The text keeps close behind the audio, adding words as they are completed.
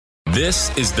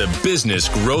This is the Business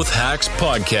Growth Hacks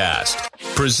Podcast,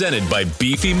 presented by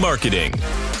Beefy Marketing.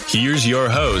 Here's your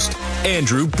host,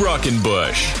 Andrew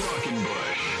Brockenbush.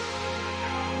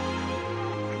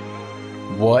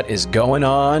 What is going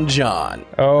on, John?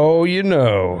 Oh,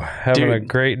 having a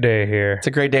great day here. It's a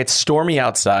great day. It's stormy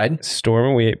outside.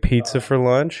 Stormy. We ate pizza for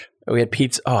lunch. We had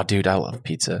pizza. Oh, dude, I love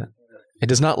pizza. It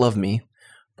does not love me,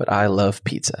 but I love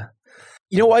pizza.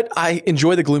 You know what? I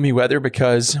enjoy the gloomy weather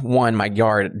because, one, my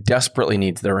yard desperately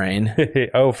needs the rain.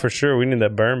 Oh, for sure. We need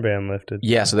that burn ban lifted.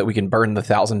 Yeah, so that we can burn the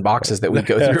 1,000 boxes that we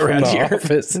go through around here.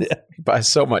 Office. We buy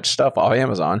so much stuff off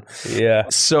Amazon. Yeah.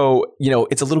 So,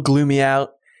 it's a little gloomy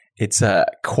out. It's a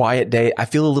quiet day. I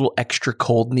feel a little extra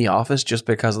cold in the office just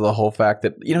because of the whole fact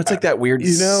that, it's like that weird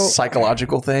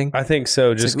psychological thing. I think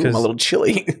so, just because I'm a little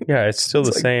chilly. Yeah, it's still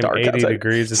the same 80 outside.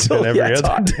 Degrees it's been every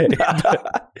other day.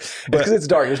 But because it's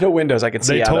dark. There's no windows I can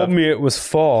see They told me it was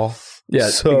fall. Yeah,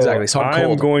 so exactly. So I'm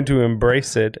cold. I'm going to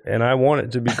embrace it, and I want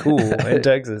it to be cool in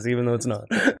Texas, even though it's not.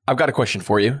 I've got a question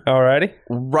for you. All righty.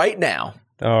 Right now,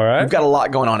 all right. we've got a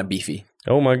lot going on at Beefy.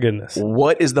 Oh, my goodness.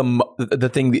 What is the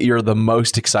thing that you're the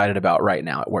most excited about right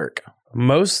now at work?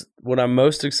 What I'm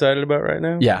most excited about right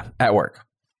now? Yeah, at work.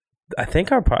 I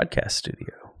think our podcast studio.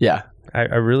 Yeah. I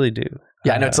really do.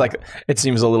 Yeah, I know it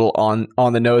seems a little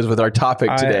on the nose with our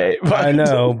topic today. I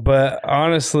know, but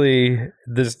honestly,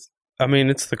 it's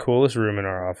the coolest room in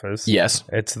our office. Yes.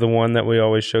 It's the one that we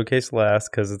always showcase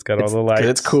last because it's got all the lights.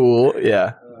 It's cool,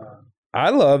 yeah. I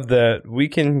love that we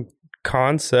can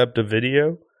concept a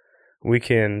video. We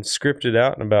can script it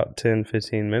out in about 10,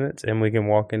 15 minutes, and we can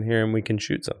walk in here and we can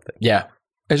shoot something. Yeah.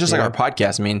 It's just like our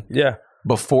podcast. Yeah.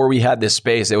 Before we had this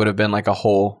space, it would have been like a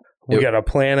whole... We got to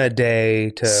plan a day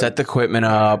to... set the equipment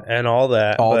up. And all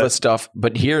that. All the stuff.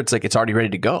 But here, it's like it's already ready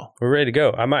to go. We're ready to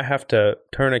go. I might have to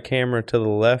turn a camera to the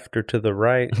left or to the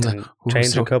right and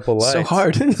change a couple lights. So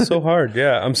hard. So hard.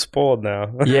 Yeah. I'm spoiled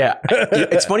now. Yeah.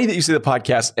 It's funny that you say the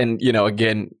podcast and,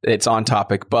 again, it's on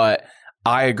topic, but...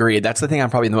 I agree. That's the thing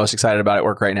I'm probably the most excited about at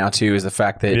work right now, too, is the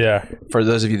fact that for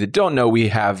those of you that don't know, we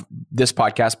have this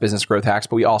podcast, Business Growth Hacks,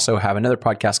 but we also have another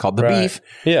podcast called The Beef,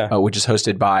 which is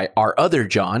hosted by our other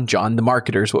John the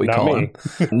Marketer is what we call him.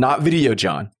 Not Video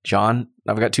John. John,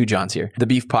 I've got two Johns here. The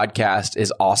Beef podcast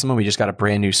is awesome, and we just got a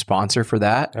brand new sponsor for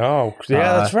that. Oh,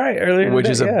 yeah, that's right. Earlier which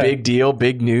is a big deal,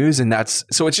 big news, and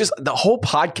so it's just the whole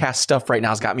podcast stuff right now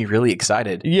has got me really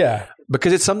excited. Yeah.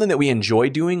 Because it's something that we enjoy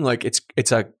doing. Like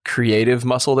it's a creative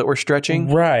muscle that we're stretching.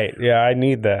 Right. Yeah, I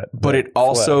need that. But it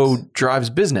also drives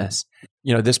business.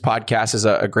 This podcast is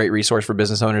a great resource for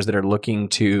business owners that are looking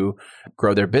to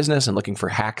grow their business and looking for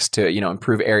hacks to,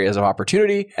 improve areas of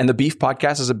opportunity. And the Beef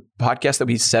podcast is a podcast that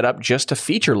we set up just to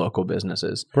feature local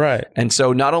businesses. Right. And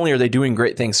so not only are they doing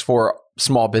great things for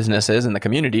small businesses in the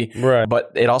community, right,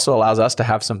 but it also allows us to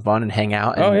have some fun and hang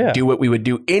out and do what we would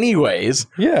do anyways.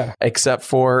 Yeah. Except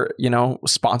for,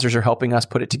 sponsors are helping us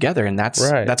put it together. And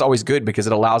that's always good because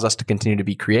it allows us to continue to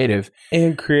be creative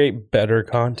and create better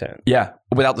content. Yeah.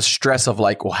 Without the stress of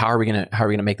like, well, how are we gonna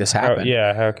make this happen?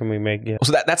 How can we make it?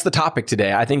 So that's the topic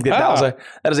today. I think that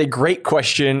is a great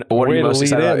question. What are you most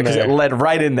excited about? Because it led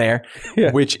right in there,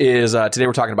 which is today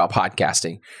we're talking about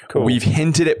podcasting. Cool. We've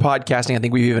hinted at podcasting. I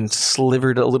think we've even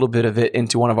slivered a little bit of it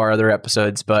into one of our other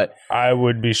episodes, but I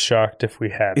would be shocked if we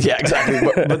had. Yeah,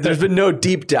 exactly. but there's been no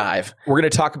deep dive. We're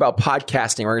going to talk about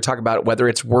podcasting. We're going to talk about whether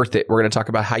it's worth it. We're going to talk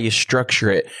about how you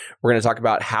structure it. We're going to talk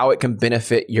about how it can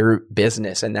benefit your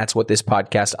business. And that's what this podcast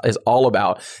is all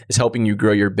about, is helping you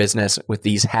grow your business with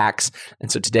these hacks.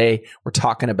 And so today we're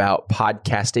talking about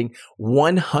podcasting.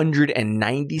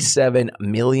 197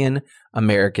 million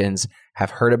Americans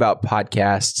have heard about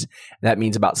podcasts. That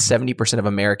means about 70% of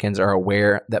Americans are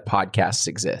aware that podcasts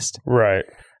exist. Right.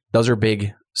 Those are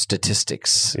big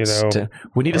statistics.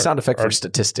 We need a sound effect for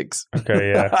statistics.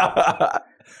 Okay, yeah.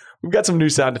 We've got some new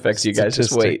sound effects, you guys.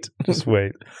 Just wait. Just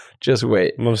wait. Just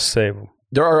wait. I'm going to save them.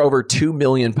 There are over 2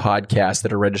 million podcasts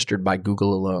that are registered by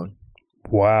Google alone.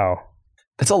 Wow.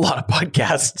 That's a lot of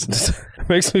podcasts. It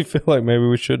makes me feel like maybe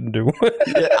we shouldn't do one.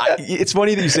 It's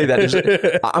funny that you say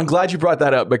that. I'm glad you brought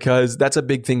that up because that's a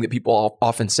big thing that people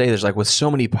often say. There's like, with so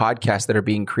many podcasts that are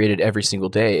being created every single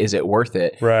day, is it worth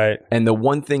it? Right. And the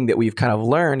one thing that we've kind of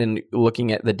learned in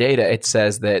looking at the data, it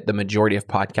says that the majority of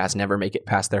podcasts never make it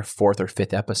past their 4th or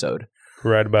 5th episode.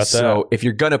 Right about that. So if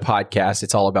you're going to podcast,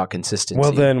 it's all about consistency.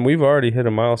 Well, then we've already hit a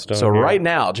milestone. So right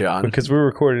now, John. Because we're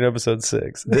recording episode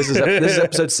 6. This is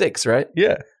episode 6, right?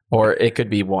 Yeah. Or it could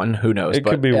be 1. Who knows? It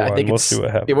could be 1. I think we'll see what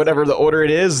happens. Whatever the order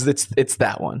it is, it's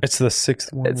that one. It's the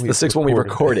 6th one. It's the 6th one we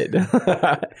recorded.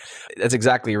 That's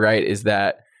exactly right, is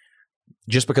that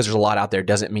just because there's a lot out there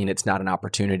doesn't mean it's not an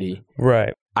opportunity.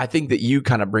 Right. I think that you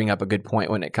kind of bring up a good point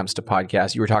when it comes to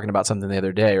podcasts. You were talking about something the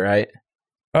other day, right?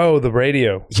 Oh, the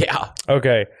radio. Yeah.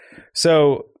 Okay.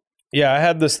 So, yeah, I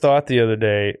had this thought the other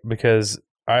day because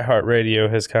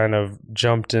iHeartRadio has kind of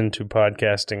jumped into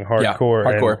podcasting hardcore.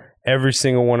 Yeah, hardcore. And every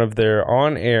single one of their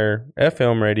on-air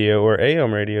FM radio or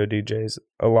AM radio DJs,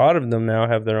 a lot of them now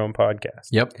have their own podcast.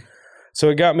 Yep. So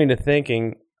it got me to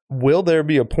thinking, will there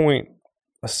be a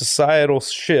societal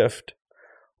shift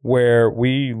where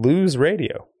we lose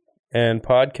radio and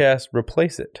podcasts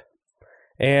replace it?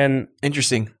 And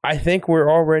interesting. I think we're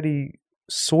already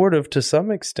sort of, to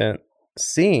some extent,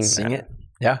 seeing it.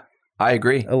 Yeah, I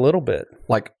agree. A little bit.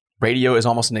 Like radio is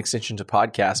almost an extension to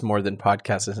podcast more than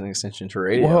podcast is an extension to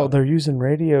radio. Well, they're using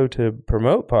radio to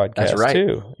promote podcasts. That's right.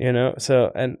 Too.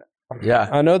 So, and yeah,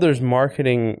 I know there's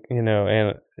marketing,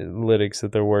 analytics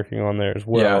that they're working on there as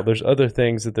well. Yeah. There's other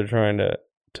things that they're trying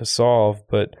to solve,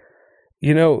 but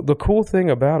the cool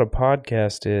thing about a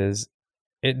podcast is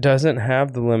it doesn't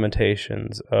have the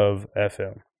limitations of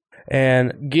FM.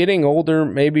 And getting older,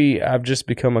 maybe I've just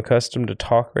become accustomed to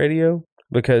talk radio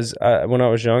because when I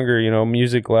was younger,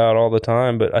 music loud all the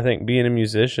time. But I think being a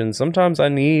musician, sometimes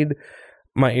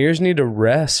my ears need to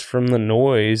rest from the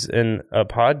noise, and a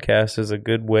podcast is a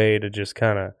good way to just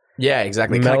kind of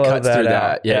exactly. Kind of cuts through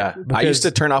that. Yeah. I used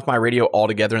to turn off my radio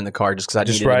altogether in the car just because I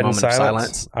needed a moment of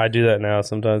silence. I do that now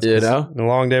sometimes. A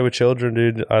long day with children,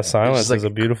 dude. Silence is a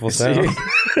beautiful sound.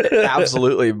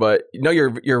 Absolutely. But no,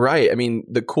 you're right. I mean,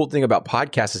 the cool thing about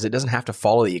podcasts is it doesn't have to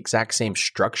follow the exact same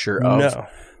structure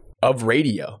of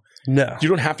radio. No. You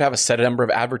don't have to have a set number of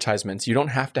advertisements. You don't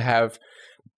have to have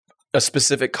a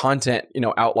specific content,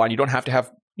 outline. You don't have to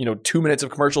have 2 minutes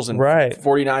of commercials and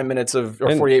 49 minutes or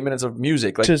 48 minutes of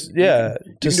music. Like, you can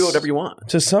do whatever you want.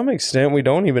 To some extent, we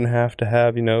don't even have to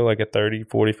have, like a 30,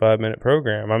 45 minute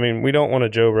program. I mean, we don't want to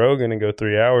Joe Rogan and go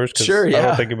 3 hours because I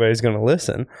don't think anybody's going to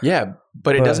listen. Yeah,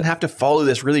 but it doesn't have to follow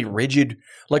this really rigid,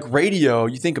 like radio.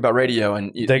 You think about radio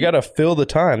and they got to fill the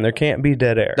time. There can't be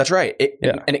dead air. That's right.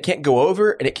 And it can't go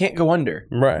over and it can't go under.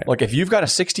 Right. Like if you've got a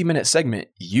 60-minute segment,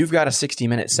 you've got a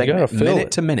 60-minute segment,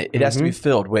 minute to minute. It has to be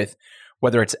filled with,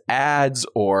 whether it's ads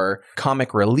or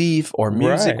comic relief or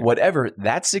music, whatever,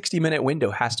 that 60-minute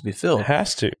window has to be filled. It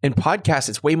has to. In podcasts,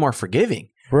 it's way more forgiving.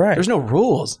 Right. There's no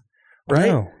rules. Right?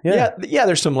 No. Yeah,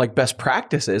 there's some like best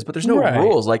practices, but there's no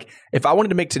rules. Like if I wanted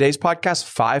to make today's podcast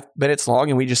 5 minutes long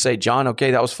and we just say, John,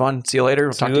 okay, that was fun. See you later.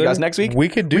 We'll talk to you guys next week. We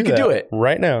could do it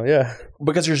right now. Yeah.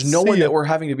 Because there's no one that we're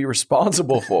having to be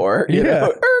responsible for. You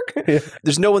know?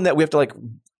 There's no one that we have to like,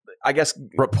 I guess,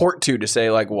 report to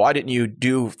say like, why didn't you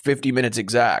do 50 minutes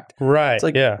exact? Right. It's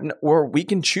like, or we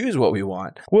can choose what we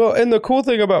want. Well, and the cool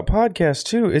thing about podcasts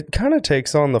too, it kind of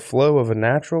takes on the flow of a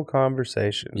natural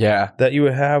conversation. Yeah. That you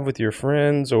would have with your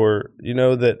friends, or,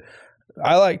 that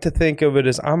I like to think of it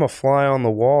as I'm a fly on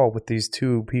the wall with these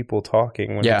two people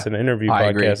talking when it's an interview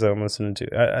podcast that I'm listening to.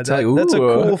 That's a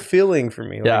cool feeling for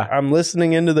me. Like, I'm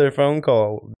listening into their phone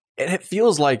call. And it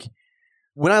feels like,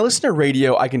 when I listen to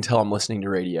radio, I can tell I'm listening to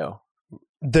radio.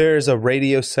 There's a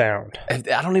radio sound. I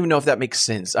don't even know if that makes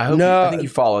sense. I think you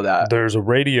follow that. There's a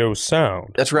radio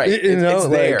sound. That's right. It's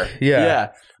there.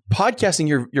 Yeah. Podcasting,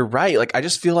 you're right. Like I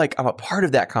just feel like I'm a part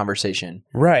of that conversation.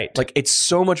 Right. Like it's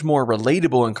so much more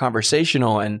relatable and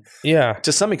conversational. And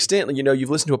to some extent, you've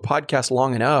listened to a podcast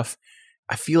long enough.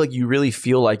 I feel like you really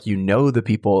feel like you know the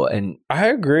people. And I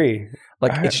agree.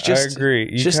 Like I agree.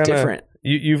 It's just different.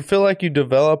 You feel like you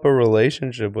develop a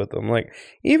relationship with them. Like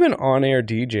even on-air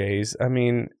DJs, I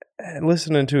mean,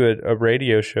 listening to a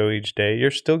radio show each day, you're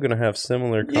still going to have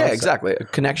similar concepts. Yeah, exactly. A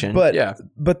connection.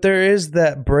 But there is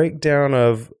that breakdown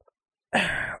of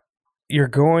you're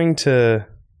going to...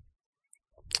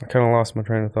 I kind of lost my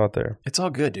train of thought there. It's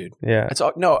all good, dude. Yeah.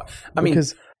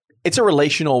 Because it's a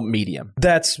relational medium.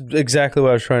 That's exactly what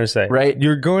I was trying to say. Right.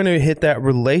 You're going to hit that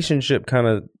relationship kind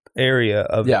of area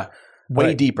of... Yeah.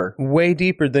 Way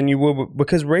deeper than you will,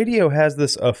 because radio has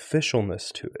this officialness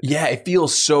to it. Yeah, it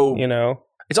feels so,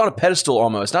 it's on a pedestal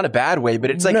almost, not a bad way, but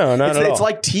it's like, it's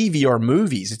like TV or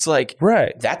movies. It's like,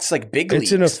 that's like big leagues.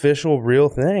 It's an official real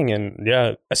thing. And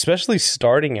especially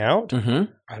starting out,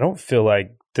 I don't feel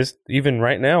like this, even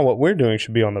right now, what we're doing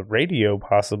should be on the radio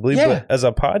possibly, but as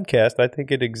a podcast, I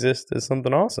think it exists as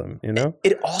something awesome,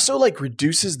 It also like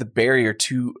reduces the barrier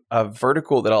to a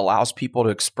vertical that allows people to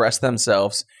express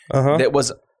themselves that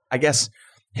was, I guess,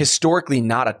 historically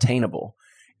not attainable.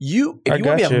 If you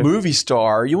want to be a movie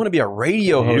star, you want to be a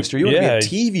radio host, or you want to be a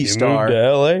TV star. Move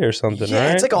to LA or something,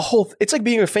 right? It's like it's like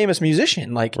being a famous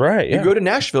musician. Like, you go to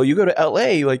Nashville, you go to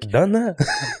LA, like done that.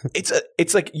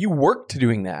 it's like you work to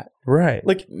doing that. Right.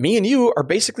 Like me and you are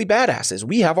basically badasses.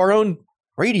 We have our own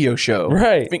radio show,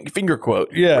 right? Finger quote,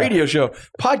 radio show,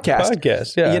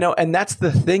 podcast, yeah. And that's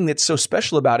the thing that's so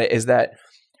special about it is that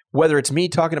whether it's me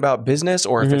talking about business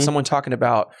or if it's someone talking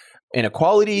about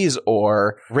inequalities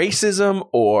or racism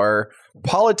or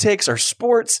politics or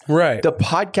sports, right? The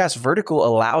podcast vertical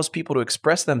allows people to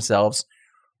express themselves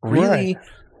really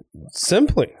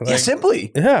simply.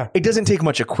 Simply. Yeah. It doesn't take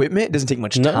much equipment. It doesn't take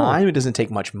much time. It doesn't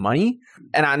take much money.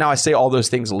 And I say all those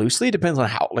things loosely. It depends on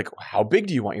how big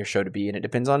do you want your show to be, and it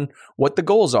depends on what the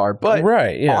goals are. But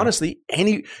honestly,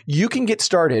 you can get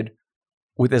started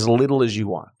with as little as you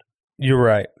want. You're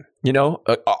right.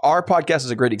 Our podcast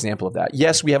is a great example of that.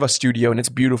 Yes, we have a studio and it's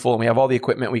beautiful and we have all the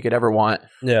equipment we could ever want.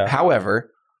 Yeah.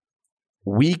 However,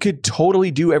 we could totally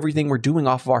do everything we're doing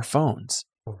off of our phones.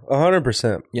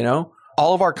 100%.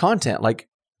 All of our content, like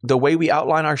the way we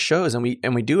outline our shows and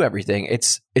we do everything,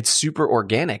 it's super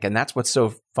organic, and that's what's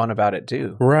so fun about it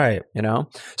too. Right.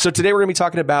 So today we're going to be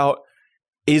talking about,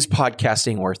 is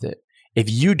podcasting worth it? If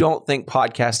you don't think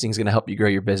podcasting is going to help you grow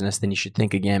your business, then you should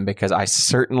think again, because I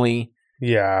certainly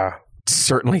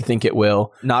think it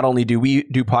will. Not only do we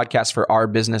do podcasts for our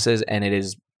businesses, and it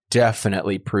is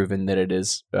definitely proven that it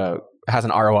is has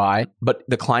an ROI, but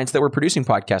the clients that we're producing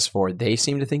podcasts for, they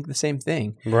seem to think the same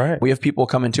thing. Right. We have people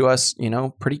coming to us,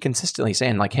 pretty consistently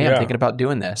saying like, hey, I'm thinking about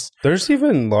doing this. There's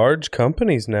even large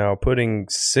companies now putting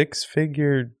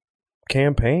 6-figure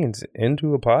campaigns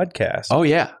into a podcast. Oh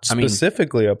yeah.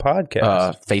 Specifically a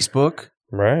podcast. Facebook.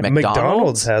 Right.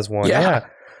 McDonald's has one. Yeah.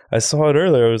 I saw it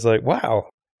earlier. I was like, wow.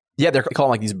 Yeah, they're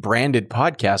calling like these branded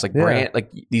podcasts,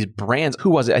 like these brands.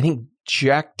 Who was it? I think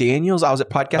Jack Daniels. I was at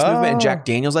Podcast Movement, and Jack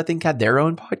Daniels, I think, had their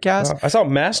own podcast. I saw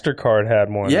MasterCard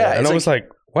had one. Yeah, and I was like,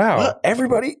 wow,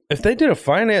 everybody. If they did a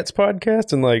finance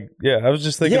podcast and I was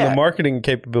just thinking the marketing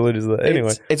capabilities of that.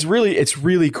 Anyway, it's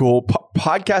really cool.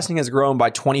 Podcasting has grown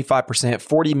by 25%.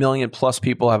 40 million plus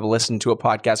people have listened to a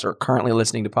podcast or are currently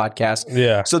listening to podcasts.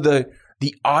 Yeah. So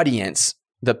the audience,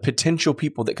 the potential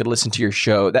people that could listen to your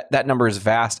show, that number is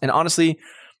vast. And honestly,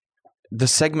 the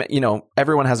segment,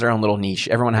 everyone has their own little niche.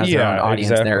 Everyone has their own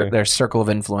audience, their circle of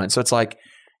influence. So it's like,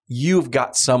 you've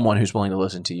got someone who's willing to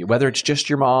listen to you, whether it's just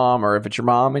your mom or if it's your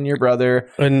mom and your brother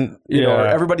and or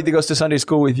everybody that goes to Sunday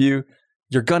school with you,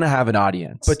 you're going to have an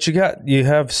audience. But you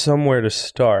have somewhere to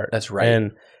start. That's right.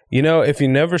 And if you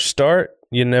never start,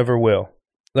 you never will.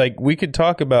 Like, we could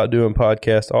talk about doing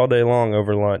podcasts all day long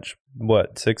over lunch.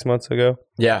 What, 6 months ago?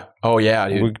 Yeah. Oh yeah,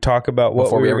 dude. We talk about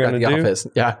what we were going to do. Office.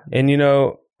 Yeah. And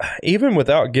even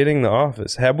without getting the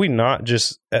office, had we not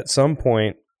just at some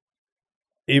point,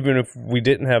 even if we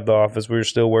didn't have the office, we were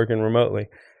still working remotely.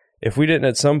 If we didn't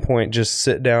at some point just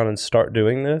sit down and start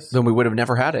doing this, then we would have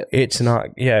never had it. It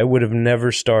would have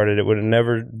never started. It would have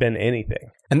never been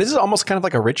anything. And this is almost kind of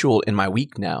like a ritual in my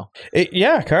week now.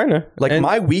 Kind of. Like,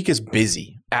 my week is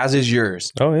busy, as is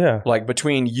yours. Oh yeah. Like,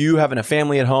 between you having a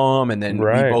family at home, and then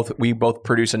we both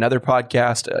produce another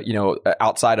podcast,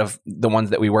 outside of the ones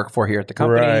that we work for here at the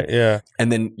company. Right. Yeah.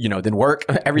 And then, then work,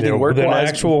 everything work-wise.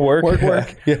 Actual work.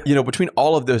 Work. Yeah. Between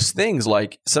all of those things,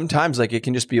 like, sometimes like it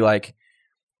can just be like,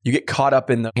 you get caught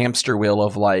up in the hamster wheel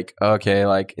of like, okay,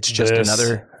 like it's just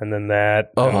another, and then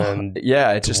that, and then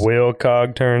it's just wheel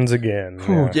cog turns again.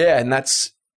 Yeah, and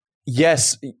that's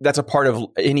a part of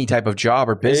any type of job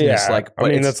or business. Yeah, like,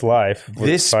 but that's life.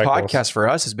 This podcast for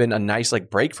us has been a nice like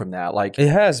break from that. Like, it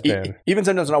has been. Even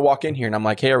sometimes when I walk in here and I'm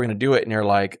like, hey, are we going to do it? And you're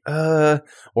like,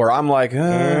 or I'm like,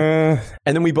 and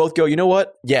then we both go, you know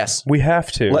what? Yes, we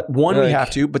have to. We have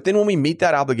to. But then when we meet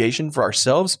that obligation for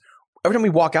ourselves, every time we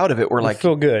walk out of it, we're like,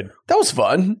 feel good. That was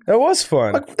fun. That was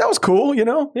fun. Like, that was cool,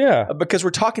 Yeah. Because we're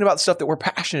talking about stuff that we're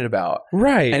passionate about.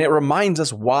 Right. And it reminds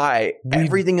us why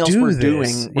everything else we're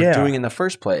doing in the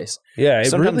first place. Yeah,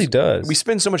 it really does. We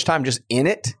spend so much time just in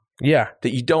it. Yeah.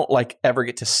 That you don't like ever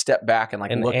get to step back and like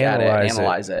look at it and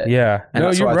analyze it. Yeah. And no,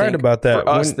 you're right about that. For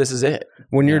us, this is it.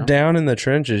 When you're down in the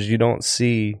trenches, you don't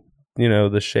see,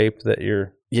 the shape that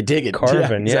you're dig it.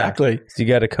 Carving. Yeah, exactly. So you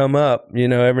got to come up,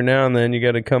 every now and then you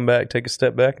got to come back, take a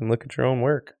step back and look at your own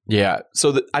work. Yeah.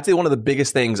 So I'd say one of the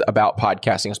biggest things about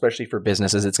podcasting, especially for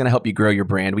businesses, it's going to help you grow your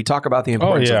brand. We talk about the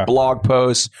importance of blog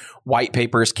posts, white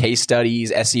papers, case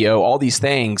studies, SEO, all these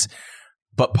things.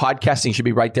 But podcasting should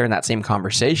be right there in that same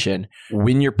conversation.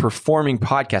 When you're performing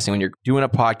podcasting, when you're doing a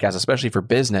podcast, especially for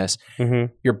business,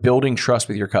 you're building trust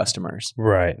with your customers.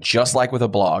 Right. Just like with a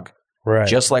blog. Right.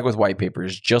 Just like with white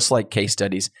papers, just like case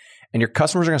studies. And your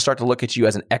customers are going to start to look at you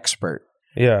as an expert.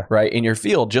 Yeah. Right. In your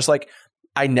field. Just like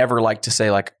I never like to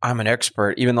say like, I'm an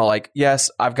expert, even though like,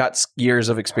 yes, I've got years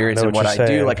of experience in what I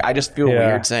do. Like, I just feel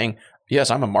weird saying, yes,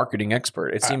 I'm a marketing expert.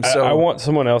 It seems so. I want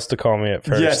someone else to call me at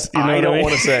first. Yes, I don't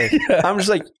want to say. I'm just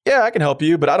like, yeah, I can help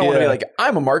you, but I don't want to be like,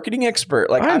 I'm a marketing expert.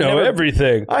 Like I know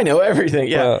everything. I know everything.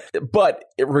 Yeah. But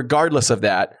regardless of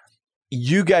that,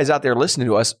 you guys out there listening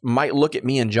to us might look at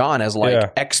me and John as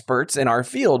like experts in our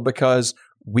field because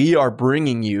we are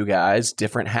bringing you guys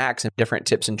different hacks and different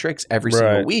tips and tricks every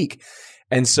single week.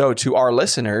 And so to our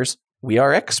listeners, we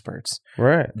are experts.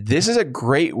 Right. This is a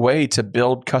great way to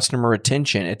build customer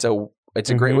retention. It's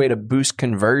a great way to boost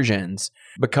conversions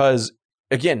because,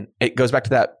 again, it goes back to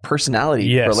that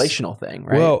personality relational thing,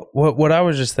 right? Well, what I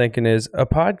was just thinking is a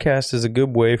podcast is a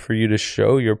good way for you to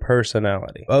show your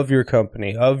personality of your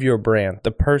company, of your brand,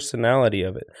 the personality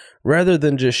of it, rather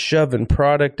than just shoving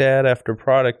product ad after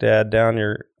product ad down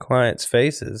your clients'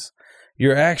 faces.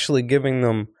 You're actually giving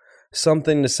them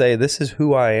something to say, this is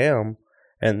who I am,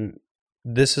 and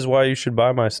this is why you should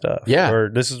buy my stuff. Yeah. Or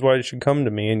this is why you should come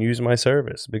to me and use my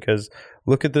service because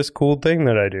look at this cool thing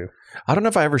that I do. I don't know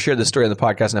if I ever shared this story on the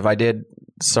podcast. And if I did,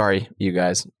 sorry, you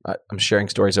guys. I'm sharing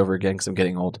stories over again because I'm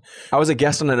getting old. I was a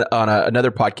guest on another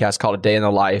podcast called A Day in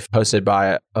the Life, hosted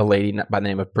by a lady by the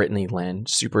name of Brittany Lynn.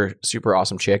 Super, super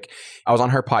awesome chick. I was on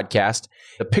her podcast.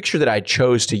 The picture that I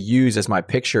chose to use as my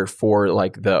picture for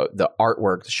like the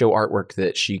artwork, the show artwork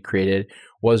that she created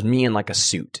was me in like a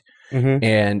suit. Mm-hmm.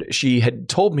 And she had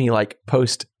told me like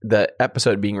post the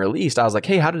episode being released, I was like,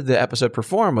 hey, how did the episode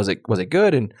perform? Was it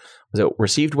good? And was it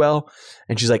received well?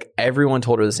 And she's like, everyone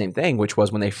told her the same thing, which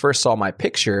was when they first saw my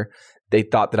picture, they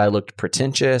thought that I looked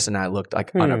pretentious and I looked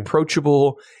like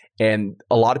unapproachable. And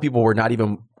a lot of people were not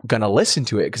even going to listen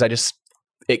to it because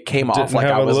it came off like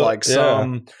I was like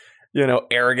some,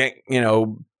 arrogant,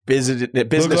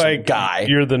 business like guy.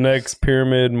 You're the next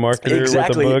pyramid marketer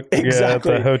with a book at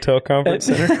the hotel conference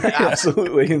center.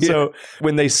 Absolutely. And so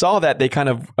when they saw that, they kind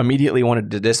of immediately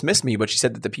wanted to dismiss me. But she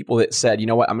said that the people that said, you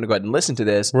know what, I'm going to go ahead and listen to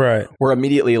this, were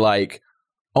immediately like,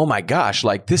 oh my gosh,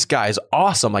 like this guy's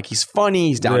awesome. Like he's funny,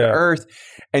 he's down to earth.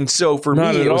 And so for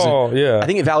me, it was, I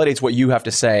think it validates what you have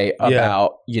to say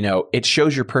about, it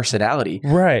shows your personality.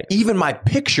 Right. Even my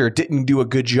picture didn't do a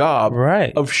good job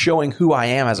of showing who I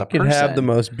am as a person. You could have the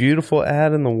most beautiful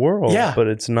ad in the world, but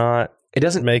it's not. It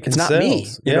doesn't make it's not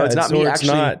sales. Me. It's not me. Actually, it's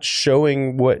not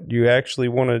showing what you actually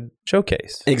want to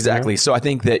showcase. Exactly. So I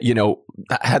think that,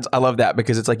 I love that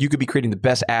because it's like you could be creating the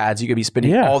best ads. You could be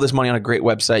spending all this money on a great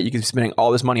website. You could be spending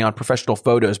all this money on professional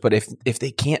photos. But if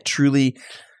they can't truly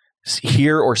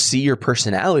hear or see your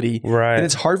personality, then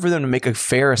it's hard for them to make a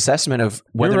fair assessment of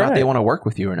whether or not they want to work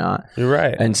with you or not. You're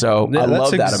right. And so I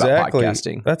love that about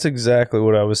podcasting. That's exactly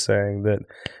what I was saying.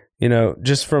 That,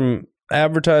 just from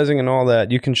advertising and all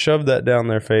that, you can shove that down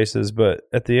their faces, but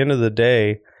at the end of the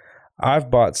day,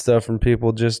 I've bought stuff from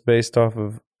people just based off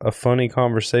of a funny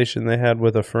conversation they had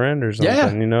with a friend or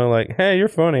something. Like, hey, you're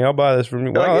funny, I'll buy this from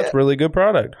you. Wow, that's really good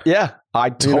product. Yeah,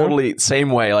 I totally same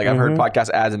way. Like I've heard podcast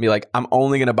ads and be like, I'm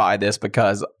only going to buy this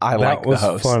because I like the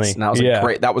hosts. Funny. And I was like,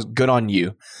 great, that was good on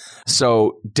you.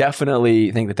 So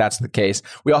definitely think that that's the case.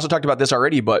 We also talked about this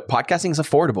already, but podcasting is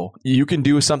affordable. You can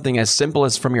do something as simple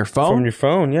as from your phone.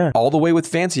 All the way with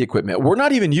fancy equipment. We're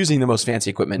not even using the most fancy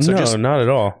equipment. So no, not at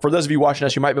all. For those of you watching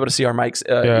us, you might be able to see our mics.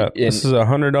 This is a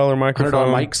 $100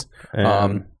 microphone. $100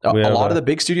 mics. A lot of the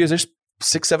big studios, there's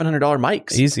 $600-700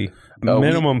 mics. Easy.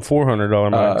 Minimum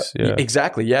 $400 mics.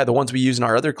 Exactly. Yeah. The ones we use in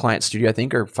our other client studio, I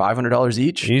think, are $500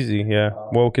 each. Easy. Yeah.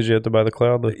 Well, because you have to buy the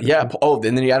cloud.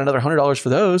 And then you add another $100 for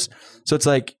those. So it's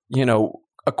like,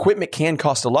 equipment can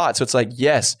cost a lot. So it's like,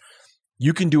 yes,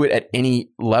 you can do it at any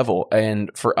level. And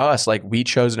for us, like we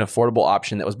chose an affordable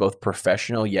option that was both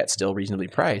professional yet still reasonably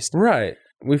priced. Right.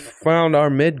 We found our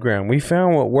mid ground. We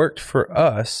found what worked for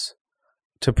us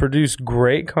to produce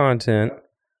great content,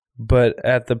 but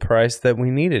at the price that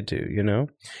we needed to,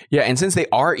 Yeah. And since they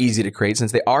are easy to create,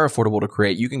 since they are affordable to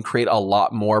create, you can create a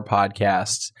lot more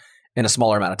podcasts in a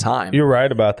smaller amount of time. You're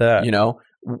right about that.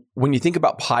 When you think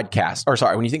about podcasts,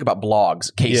 when you think about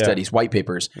blogs, case studies, white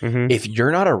papers, if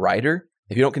you're not a writer,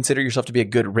 if you don't consider yourself to be a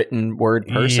good written word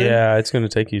person, it's going to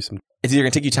take you some. It's either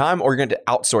going to take you time or you're going to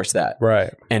outsource that.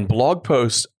 Right. And blog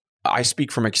posts, I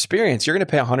speak from experience, you're going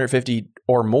to pay $150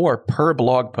 or more per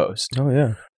blog post. Oh,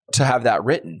 yeah. To have that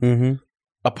written. Mm-hmm.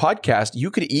 A podcast, you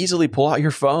could easily pull out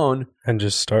your phone and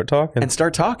just start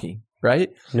talking. Right?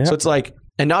 Yeah. So it's like,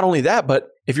 and not only that, but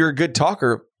if you're a good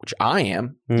talker, which I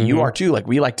am, you are too, like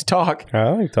we like to talk. I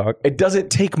like to talk. It doesn't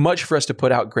take much for us to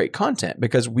put out great content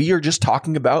because we are just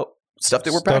talking about stuff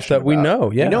that we're passionate about. We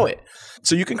know. Yeah. We know it.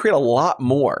 So you can create a lot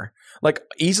more. Like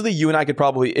easily you and I could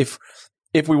probably, if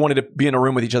if we wanted to be in a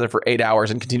room with each other for 8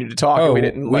 hours and continue to talk,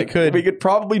 and we could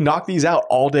probably knock these out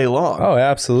all day long. Oh,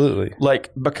 absolutely.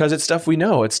 Like, because it's stuff we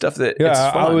know. It's stuff that it's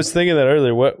fun. I was thinking that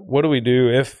earlier. What do we do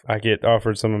if I get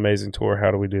offered some amazing tour?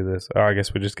 How do we do this? Oh, I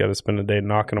guess we just got to spend a day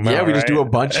knocking them out. Yeah, we just do a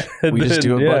bunch. We just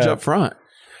do a bunch up front.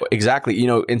 Exactly. You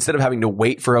know, instead of having to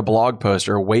wait for a blog post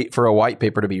or wait for a white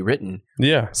paper to be written,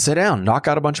 sit down, knock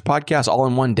out a bunch of podcasts all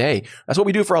in one day. That's what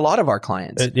we do for a lot of our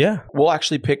clients. We'll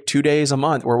actually pick 2 days a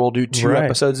month where we'll do 2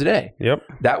 episodes a day. Yep.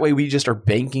 That way we just are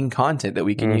banking content that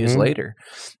we can use later.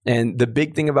 And the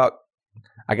big thing about,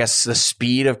 I guess, the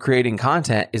speed of creating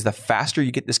content is the faster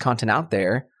you get this content out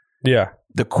there,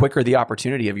 the quicker the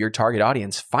opportunity of your target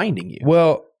audience finding you.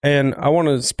 Well, and I want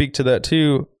to speak to that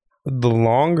too. The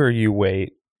longer you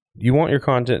wait, you want your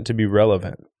content to be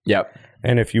relevant. Yep.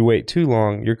 And if you wait too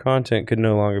long, your content could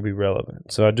no longer be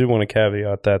relevant. So I do want to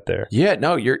caveat that there. Yeah,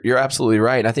 no, you're absolutely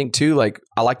right. And I think too, like,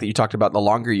 I like that you talked about the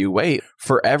longer you wait.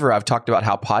 Forever, I've talked about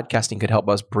how podcasting could help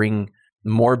us bring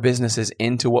more businesses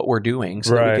into what we're doing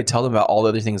so that we could tell them about all the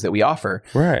other things that we offer.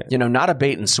 Right. You know, not a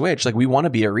bait and switch. Like, we want to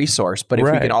be a resource, but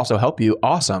if we can also help you,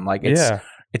 awesome. Like,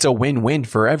 it's a win-win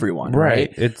for everyone,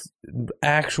 right? It's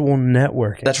actual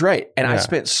networking. That's right. And I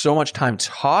spent so much time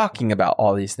talking about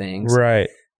all these things. Right.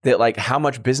 That, like, how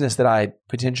much business that I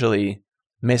potentially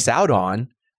miss out on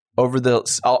over the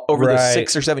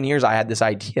 6 or 7 years I had this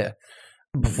idea.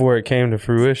 Before it came to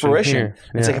fruition.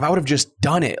 It's like, if I would have just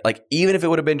done it, like, even if it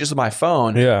would have been just with my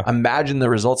phone, imagine the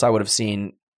results I would have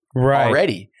seen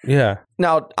already. Yeah.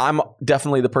 Now, I'm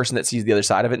definitely the person that sees the other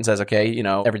side of it and says, okay, you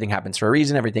know, everything happens for a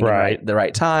reason, everything at the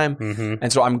right time.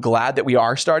 And so I'm glad that we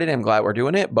are starting. I'm glad we're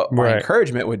doing it. But my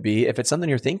encouragement would be, if it's something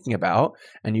you're thinking about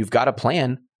and you've got a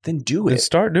plan, then do it.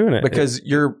 Start doing it. Because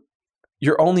you're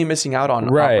only missing out on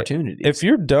opportunities.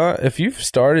 If you've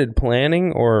started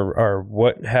planning or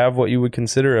what you would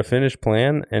consider a finished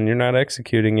plan and you're not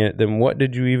executing it, then what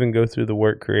did you even go through the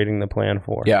work creating the plan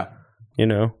for? Yeah. You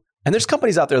know? And there's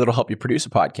companies out there that'll help you produce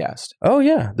a podcast. Oh,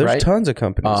 yeah. There's tons of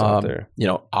companies out there. You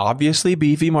know, obviously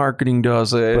Beefy Marketing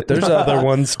does it. But there's other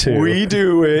ones too. We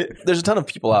do it. There's a ton of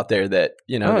people out there that,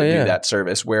 you know, do that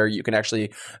service where you can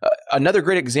actually, another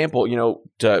great example, you know,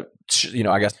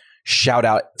 I guess, shout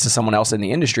out to someone else in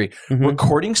the industry.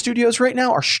 Recording studios right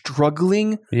now are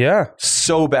struggling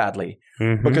so badly.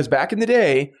 Because back in the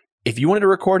day, if you wanted to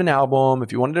record an album,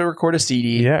 if you wanted to record a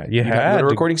CD, you had to go to a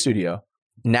recording studio.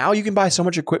 Now you can buy so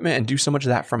much equipment and do so much of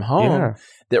that from home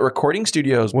that recording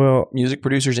studios, music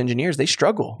producers, engineers, they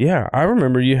struggle. Yeah. I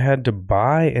remember you had to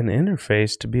buy an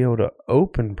interface to be able to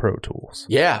open Pro Tools.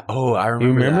 Yeah. Oh, I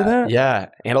remember. You remember that? Yeah.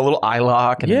 And a little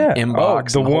iLock and an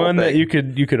inbox. The one that you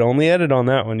could only edit on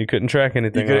that one. You couldn't track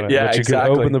anything on it. Yeah, but you could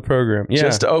open the program. Yeah.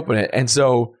 Just to open it. And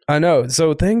so I know.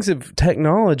 So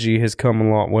technology has come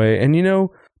a long way. And you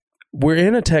know, we're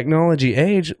in a technology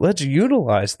age. Let's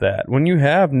utilize that. When you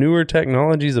have newer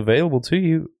technologies available to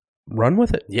you, run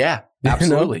with it. Yeah,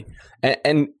 absolutely.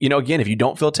 And you know, again, if you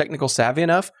don't feel technical savvy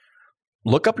enough,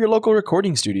 look up your local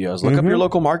recording studios. Look up your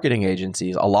local marketing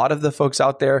agencies. A lot of the folks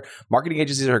out there, marketing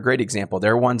agencies are a great example.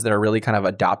 They're ones that are really kind of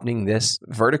adopting this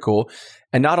vertical.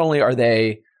 And not only are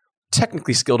they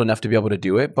technically skilled enough to be able to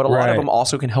do it, but a lot of them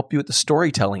also can help you with the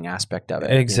storytelling aspect of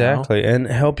it. Exactly. You know? And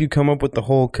help you come up with the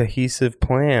whole cohesive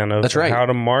plan of how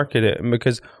to market it. And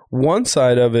because one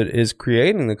side of it is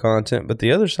creating the content, but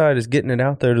the other side is getting it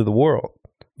out there to the world.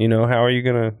 You know, how are you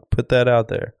going to put that out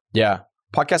there? Yeah.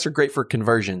 Podcasts are great for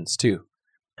conversions too.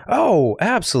 Oh,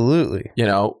 absolutely. You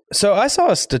know, so I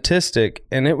saw a statistic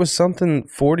and it was something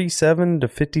 47 to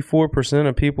 54%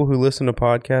 of people who listen to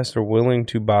podcasts are willing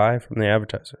to buy from the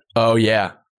advertiser. Oh,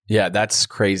 yeah. Yeah, that's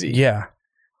crazy. Yeah.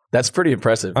 That's pretty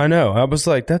impressive. I know. I was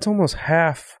like, that's almost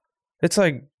half. It's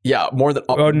like more than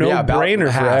a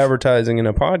no-brainer for advertising in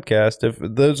a podcast. If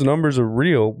those numbers are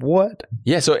real, what?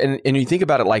 Yeah, so and you think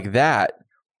about it like that.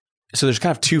 So there's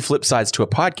kind of two flip sides to a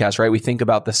podcast, right? We think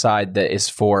about the side that is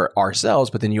for ourselves,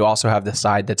 but then you also have the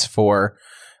side that's for,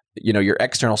 you know, your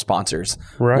external sponsors,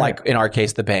 like in our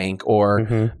case, the bank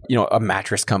or, you know, a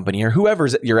mattress company or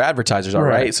whoever's your advertisers are,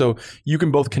 right? So you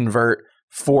can both convert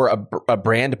for a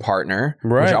brand partner,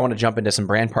 which I want to jump into some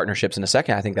brand partnerships in a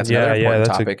second. I think that's another important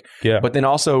topic. But then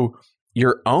also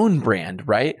your own brand,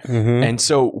 right? And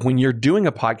so when you're doing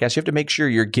a podcast, you have to make sure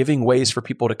you're giving ways for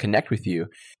people to connect with you.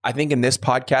 I think in this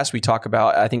podcast, we talk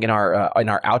about, I think in our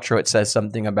outro, it says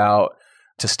something about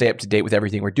to stay up to date with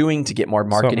everything we're doing, to get more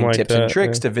marketing tips and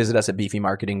tricks, to visit us at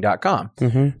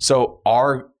beefymarketing.com. So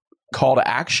our call to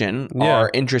action,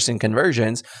 our interest in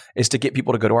conversions is to get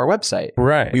people to go to our website.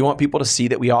 Right. We want people to see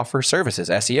that we offer services,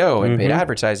 SEO and paid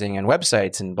advertising and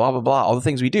websites and blah, blah, blah, all the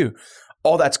things we do.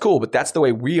 oh, that's cool. But that's the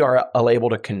way we are able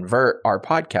to convert our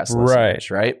podcast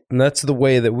listeners, right? And that's the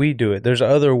way that we do it. There's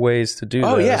other ways to do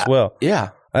that as well. Yeah.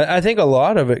 I think a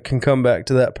lot of it can come back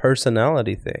to that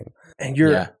personality thing. And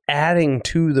you're adding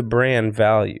to the brand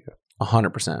value.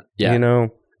 100%. Yeah. You know?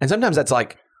 And sometimes that's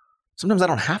like, sometimes I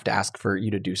don't have to ask for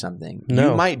you to do something.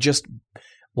 No. You might just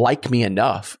like me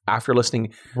enough after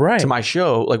listening to my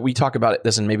show. Like we talk about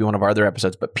this in maybe one of our other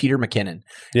episodes, but Peter McKinnon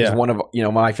is one of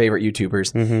my favorite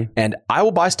YouTubers. And I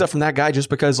will buy stuff from that guy just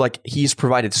because like he's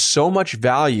provided so much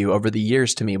value over the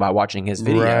years to me by watching his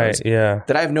videos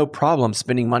that I have no problem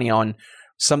spending money on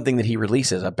something that he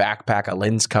releases, a backpack, a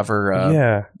lens cover,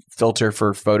 a filter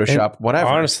for Photoshop, whatever.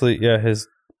 Honestly,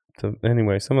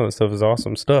 anyway, some of the stuff is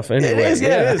awesome stuff. Anyway, it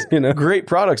is. You know? Great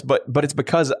products, but it's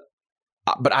because,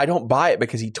 but I don't buy it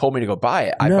because he told me to go buy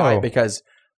it. I buy it because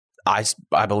I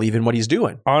believe in what he's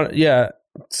doing.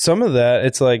 Some of that,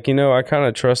 it's like, I kind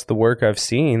of trust the work I've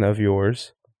seen of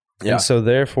yours. Yeah. And so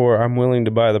therefore, I'm willing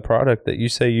to buy the product that you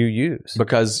say you use.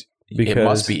 Because it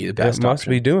must be the best option. It must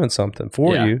be doing something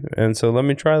for you. And so let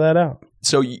me try that out.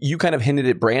 So you kind of hinted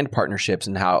at brand partnerships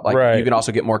and how you can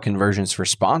also get more conversions for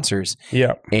sponsors.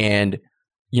 Yeah. And,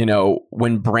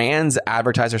 when brands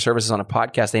advertise their services on a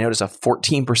podcast, they notice a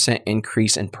 14%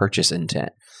 increase in purchase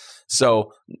intent.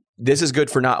 So this is good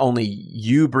for not only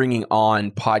you bringing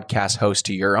on podcast hosts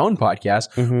to your own podcast,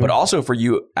 but also for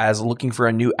you as looking for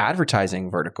a new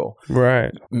advertising vertical.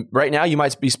 Right. Right now, you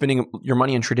might be spending your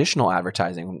money in traditional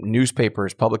advertising,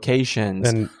 newspapers, publications,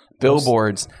 and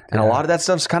billboards, and a lot of that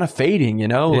stuff's kind of fading,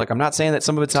 Like I'm not saying that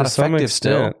some of it's not effective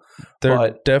still.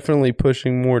 They're definitely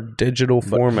pushing more digital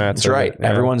formats. That's right.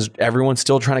 Everyone's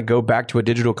still trying to go back to a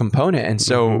digital component. And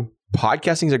so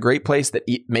podcasting is a great place that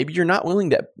maybe you're not willing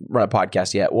to run a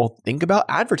podcast yet. Well, think about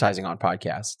advertising on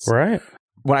podcasts. Right.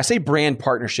 When I say brand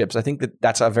partnerships, I think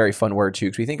that's a very fun word too,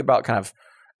 because we think about kind of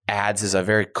ads as a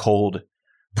very cold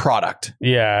product.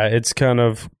 Yeah, it's kind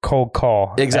of cold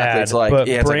call. Exactly. Ad, it's like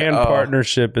but brand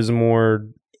partnership is more.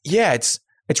 Yeah, it's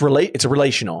a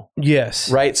relational. Yes.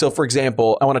 Right. So, for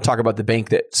example, I want to talk about the bank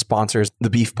that sponsors the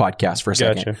Beef Podcast for a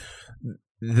second. Gotcha.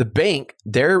 The bank,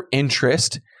 their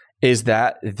interest is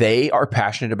that they are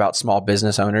passionate about small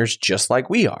business owners just like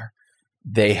we are.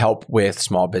 They help with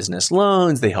small business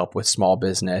loans. They help with small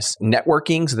business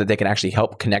networking so that they can actually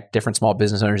help connect different small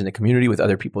business owners in the community with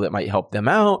other people that might help them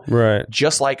out. Right.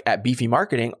 Just like at Beefy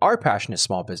Marketing, our passionate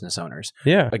small business owners.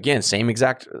 Yeah. Again, same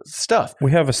exact stuff.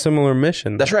 We have a similar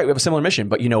mission. That's right. We have a similar mission.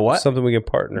 But you know what? Something we can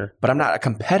partner. But I'm not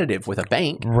competitive with a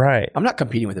bank. Right. I'm not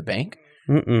competing with a bank.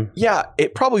 Mm-mm. Yeah,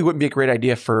 it probably wouldn't be a great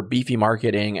idea for Beefy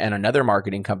Marketing and another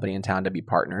marketing company in town to be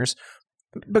partners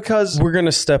because we're going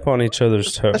to step on each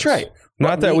other's toes. That's right.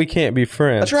 Not that we can't be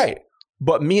friends. That's right.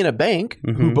 But me and a bank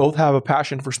who both have a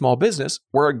passion for small business,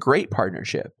 we're a great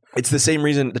partnership. It's the same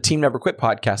reason the Team Never Quit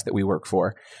podcast that we work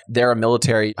for. They're a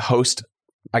military host.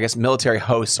 I guess military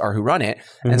hosts are who run it.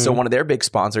 And so one of their big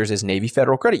sponsors is Navy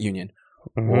Federal Credit Union.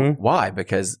 Well, why?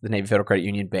 Because the Navy Federal Credit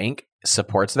Union Bank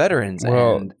supports veterans.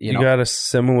 Well, and you got a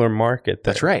similar market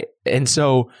there. That's right. And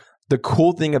so the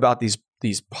cool thing about these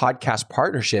podcast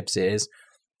partnerships is,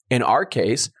 in our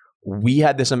case, we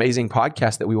had this amazing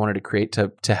podcast that we wanted to create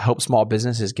to help small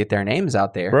businesses get their names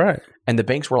out there. Right. And the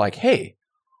banks were like, hey,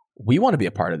 we want to be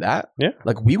a part of that. Yeah.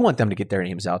 Like we want them to get their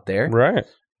names out there. Right.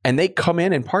 And they come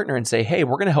in and partner and say, hey,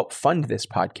 we're going to help fund this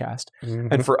podcast.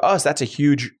 And for us, that's a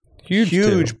huge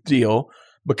deal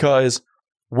because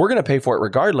we're going to pay for it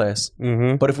regardless.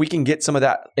 But if we can get some of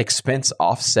that expense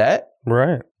offset,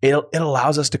 right, it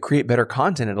allows us to create better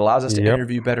content. It allows us to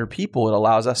interview better people. It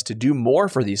allows us to do more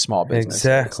for these small businesses.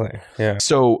 Exactly. Yeah.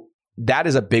 So that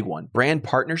is a big one. Brand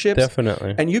partnerships.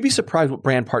 Definitely. And you'd be surprised what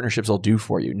brand partnerships will do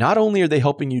for you. Not only are they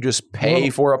helping you just pay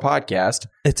for a podcast.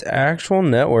 It's actual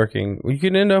networking. You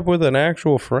can end up with an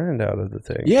actual friend out of the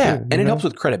thing. Yeah. Too, and it helps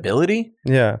with credibility.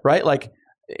 Yeah. Right? Like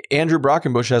Andrew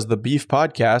Brockenbush has the Beef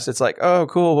Podcast. It's like, oh,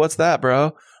 cool. What's that,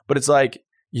 bro? But it's like,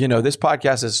 this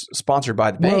podcast is sponsored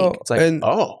by the bank. It's like,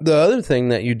 the other thing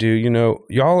that you do,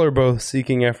 y'all are both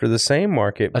seeking after the same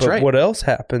market. That's right. What else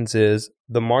happens is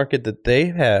the market that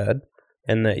they've had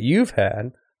and that you've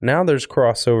had, now there's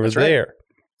crossover there. Right.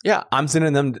 Yeah. I'm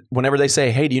sending them whenever they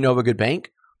say, hey, do you know of a good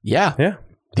bank? Yeah. Yeah.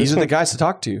 These are the guys to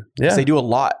talk to. Yeah. They do a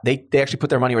lot. They actually put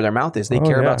their money where their mouth is. They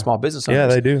care about small business owners. Yeah,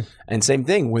 they do. And same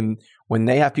thing when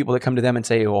they have people that come to them and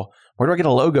say, well, where do I get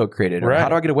a logo created? Or how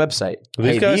do I get a website? Well,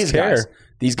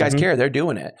 these guys care. They're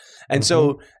doing it. And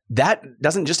so that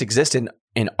doesn't just exist in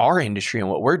our industry and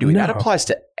what we're doing. That applies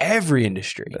to every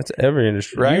industry. That's every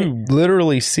industry. Right? You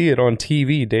literally see it on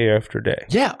TV day after day.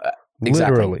 Yeah,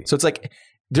 exactly. Literally. So it's like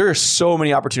there are so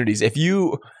many opportunities. If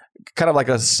you kind of like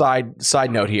a side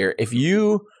note here, if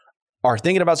you are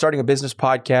thinking about starting a business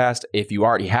podcast, if you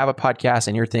already have a podcast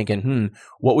and you're thinking,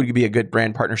 what would be a good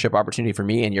brand partnership opportunity for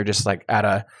me? And you're just like at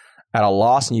a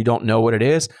loss and you don't know what it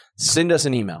is, send us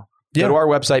an email. Go to our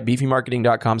website,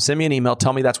 beefymarketing.com. Send me an email.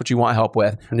 Tell me that's what you want help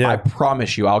with. Yeah. I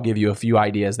promise you, I'll give you a few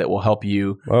ideas that will help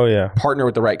you partner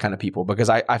with the right kind of people. Because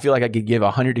I feel like I could give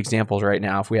 100 examples right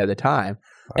now if we had the time.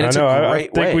 And it's a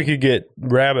great way. I think we could get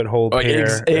rabbit hole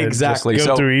here. Exactly.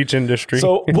 Go through each industry.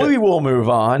 So we will move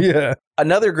on. Yeah.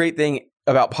 Another great thing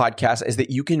about podcasts is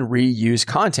that you can reuse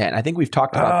content. I think we've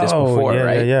talked about this before,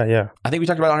 right? Yeah. I think we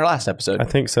talked about it on our last episode. I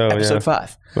think so. Episode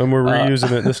 5. When we're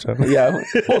reusing it this time.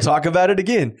 We'll talk about it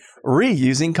again.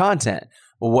 Reusing content.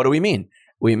 Well, what do we mean?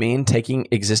 We mean taking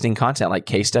existing content like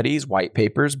case studies, white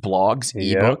papers, blogs,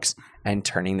 ebooks, and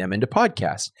turning them into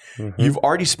podcasts. Mm-hmm. You've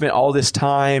already spent all this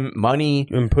time, money,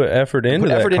 and put effort into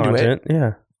that content.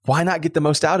 Yeah. Why not get the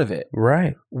most out of it?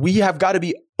 Right. We have got to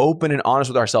be open and honest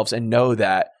with ourselves and know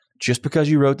that just because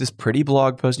you wrote this pretty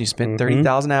blog post and you spent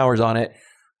 30,000 hours on it,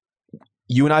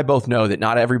 you and I both know that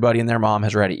not everybody and their mom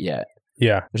has read it yet.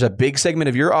 Yeah. There's a big segment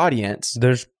of your audience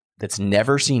that's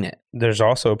never seen it. There's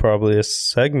also probably a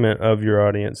segment of your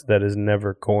audience that is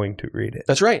never going to read it.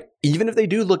 That's right. Even if they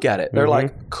do look at it, they're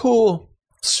like, cool,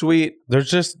 sweet.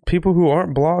 There's just people who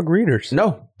aren't blog readers.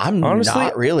 No, honestly,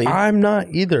 not really. I'm not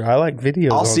either. I like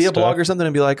videos. I'll see a blog or something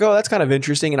and be like, oh, that's kind of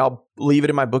interesting. And I'll leave it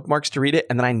in my bookmarks to read it.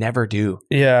 And then I never do.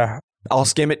 Yeah. I'll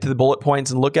skim it to the bullet points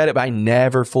and look at it, but I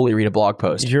never fully read a blog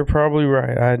post. You're probably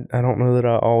right. I don't know that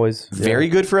I always... Very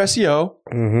good for SEO.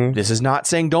 Mm-hmm. This is not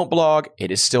saying don't blog. It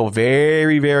is still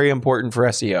very, very important for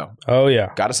SEO. Oh,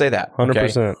 yeah. Got to say that.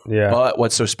 100%. Okay? Yeah. But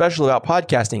what's so special about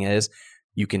podcasting is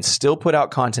you can still put out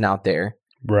content out there.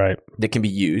 Right. That can be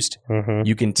used. Mm-hmm.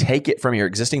 You can take it from your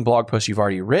existing blog post you've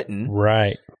already written.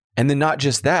 Right. And then not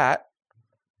just that,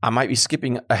 I might be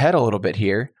skipping ahead a little bit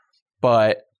here,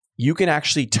 but you can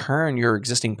actually turn your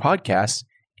existing podcasts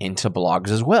into blogs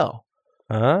as well.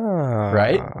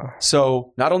 Right?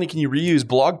 So not only can you reuse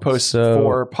blog posts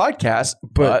for podcasts,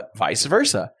 but vice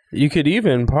versa. You could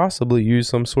even possibly use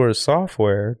some sort of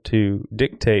software to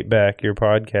dictate back your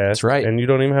podcast. That's right. And you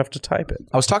don't even have to type it.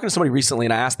 I was talking to somebody recently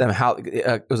and I asked them how,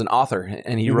 it was an author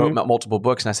and he wrote about multiple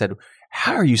books. And I said,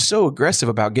 how are you so aggressive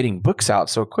about getting books out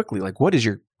so quickly? Like, what is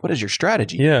your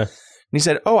strategy? Yeah. And he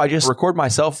said, I just record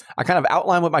myself. I kind of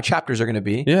outline what my chapters are going to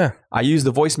be. Yeah. I use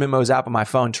the voice memos app on my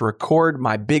phone to record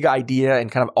my big idea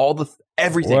and kind of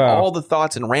everything, all the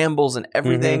thoughts and rambles and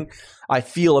everything I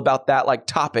feel about that like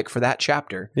topic for that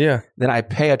chapter. Yeah. Then I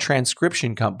pay a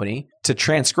transcription company to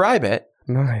transcribe it.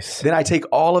 Nice. Then I take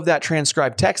all of that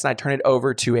transcribed text and I turn it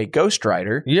over to a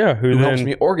ghostwriter. Yeah. Who helps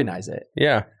me organize it.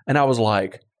 Yeah. And I was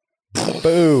like,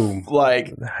 boom.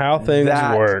 Like how things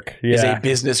work. Yeah. Is a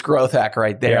business growth hack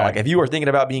right there. Yeah. Like if you are thinking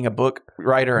about being a book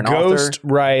writer and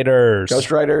ghostwriters,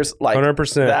 like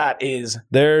 100%. That is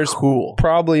there's cool.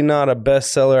 Probably not a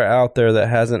bestseller out there that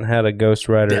hasn't had a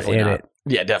ghostwriter in it.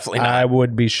 Yeah, definitely not. I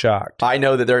would be shocked. I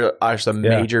know that there are some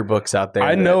major books out there.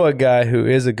 I know a guy who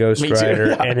is a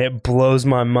ghostwriter, and it blows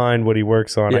my mind what he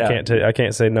works on. Yeah. I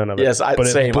can't say none of it. Yes, but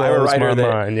same. It blows my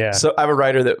mind. Yeah. So I have a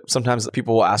writer that sometimes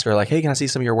people will ask her like, "Hey, can I see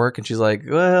some of your work?" And she's like,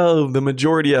 "Well, the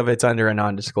majority of it's under a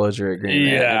non-disclosure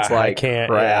agreement." Yeah, it's like, I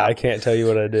can't. Yeah, I can't tell you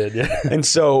what I did. Yeah. And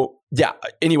so,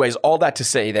 anyways, all that to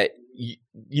say that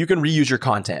you can reuse your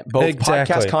content. Both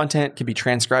podcast content can be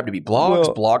transcribed to be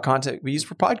blogs. Blog content can be used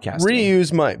for podcasting.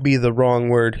 Reuse might be the wrong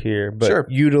word here,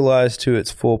 but utilize to its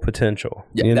full potential.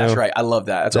 Yeah, that's right. I love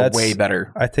that. That's a way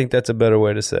better. I think that's a better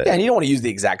way to say it. Yeah, and you don't want to use the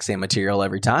exact same material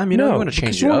every time. You want to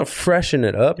change it up. You want to freshen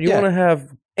it up. You want to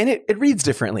have... And it reads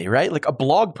differently, right? Like a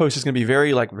blog post is going to be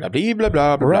very like blah, blah, blah,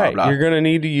 blah, blah, blah. You're going to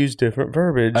need to use different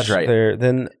verbiage. That's right. There.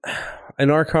 Then in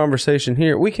our conversation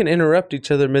here, we can interrupt each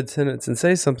other mid-sentence and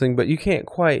say something, but you can't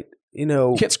quite,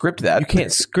 You can't script that. You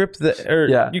can't script that.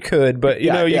 Or you could, but you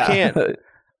can't. I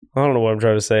don't know what I'm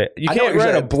trying to say. You can't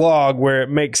write a blog where it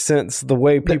makes sense the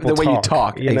way people talk. The way you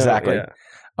talk, exactly.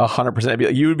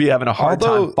 100%. You would be having a hard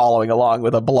time following along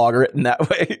with a blog written that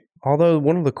way. Although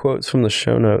one of the quotes from the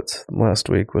show notes last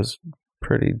week was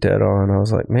pretty dead on. I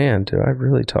was like, man, do I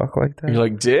really talk like that? You're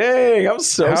like, dang, I'm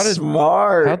so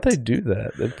smart. How'd they do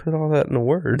that? They put all that in the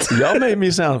words. Y'all made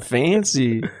me sound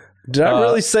fancy. Did I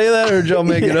really say that or did y'all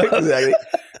make it up? Exactly.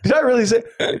 Did I really say?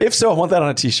 If so, I want that on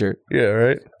a t-shirt. Yeah,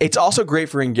 right. It's also great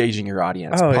for engaging your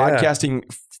audience. Podcasting,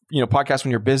 podcasts from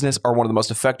your business are one of the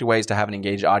most effective ways to have an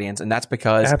engaged audience. And that's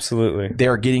because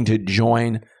they're getting to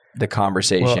join the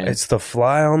conversation. Well, it's the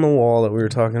fly on the wall that we were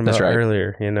talking about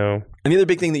earlier, And the other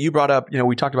big thing that you brought up,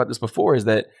 we talked about this before, is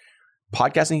that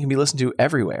podcasting can be listened to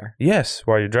everywhere. Yes,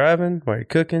 while you're driving, while you're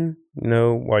cooking,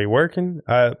 while you're working.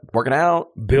 Working out.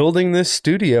 Building this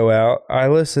studio out, I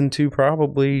listen to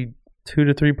probably 2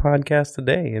 to 3 podcasts a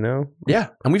day, Yeah,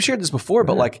 and we've shared this before,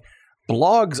 but like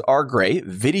blogs are great,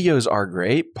 videos are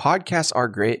great, podcasts are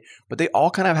great, but they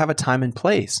all kind of have a time and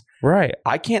place. Right.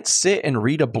 I can't sit and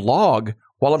read a blog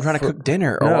while I'm trying to cook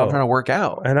dinner or while I'm trying to work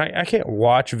out. And I can't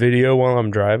watch video while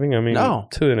I'm driving. I mean,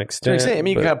 to an extent. I mean,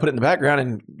 you can kind of put it in the background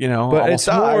and, but it's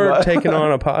more taking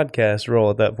on a podcast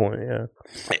role at that point, yeah.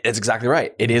 It's exactly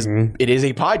right. It is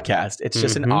a podcast. It's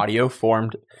just an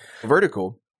audio-formed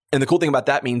vertical. And the cool thing about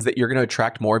that means that you're going to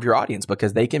attract more of your audience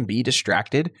because they can be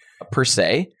distracted, per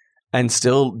se, and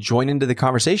still join into the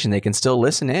conversation. They can still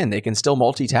listen in. They can still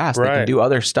multitask. Right. They can do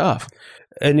other stuff.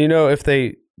 And, if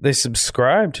they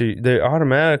subscribe to you, they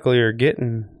automatically are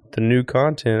getting the new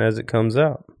content as it comes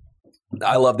out.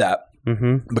 I love that.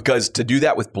 Because to do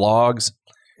that with blogs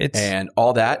and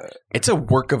all that, it's a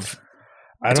work of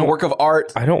a work of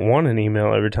art. I don't want an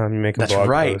email every time you make a blog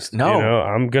post. No.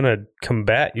 I'm going to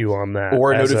combat you on that.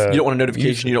 Or you don't want a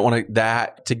notification. You don't want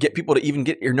that. To get people to even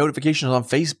get your notifications on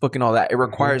Facebook and all that, it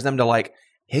requires them to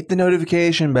hit the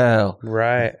notification bell.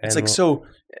 Right. It's so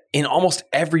in almost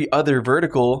every other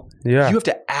vertical, you have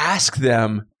to ask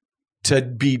them to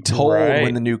be told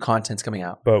when the new content's coming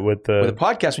out. But with a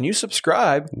podcast, when you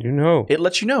subscribe, it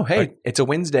lets you know, hey, it's a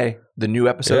Wednesday. The new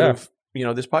episode of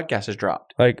this podcast has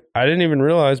dropped. I didn't even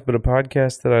realize, but a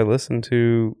podcast that I listened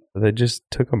to, they just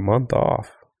took a month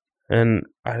off. And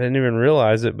I didn't even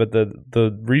realize it, but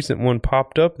the recent one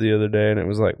popped up the other day, and it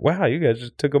was like, wow, you guys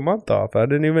just took a month off. I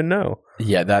didn't even know.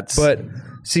 Yeah, But,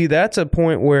 see, that's a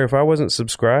point where if I wasn't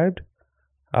subscribed,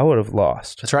 I would have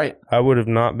lost. That's right. I would have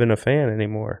not been a fan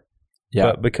anymore.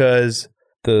 Yeah. But because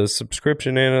the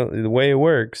subscription and the way it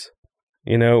works,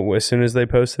 as soon as they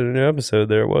posted a new episode,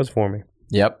 there it was for me.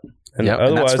 Yep. And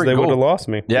otherwise, they would have lost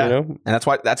me. Yeah. And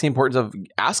that's the importance of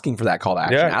asking for that call to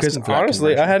action. Yeah, because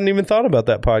honestly, I hadn't even thought about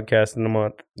that podcast in a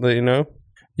month,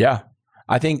 Yeah.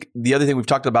 I think the other thing we've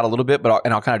talked about a little bit, I'll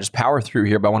kind of just power through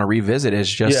here, but I want to revisit is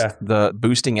just the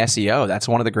boosting SEO. That's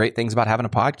one of the great things about having a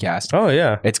podcast. Oh,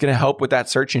 yeah. It's going to help with that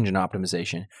search engine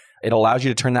optimization. It allows you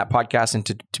to turn that podcast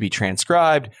to be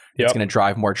transcribed. Yep. It's going to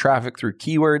drive more traffic through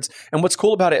keywords. And what's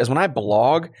cool about it is when I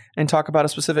blog and talk about a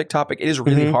specific topic, it is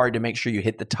really hard to make sure you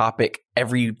hit the topic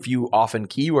every few often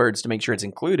keywords to make sure it's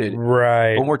included.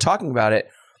 Right. When we're talking about it,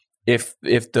 if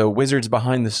the wizards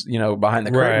behind this, behind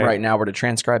the curtain right now were to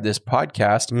transcribe this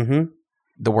podcast,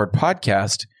 the word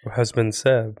podcast has been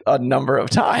said a number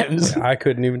of times. I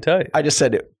couldn't even tell you. I just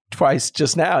said it twice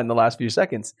just now in the last few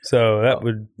seconds. So that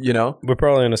would, we're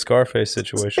probably in a Scarface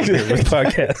situation here with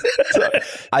podcast. So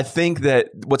I think that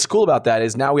what's cool about that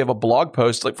is now we have a blog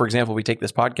post. Like, for example, we take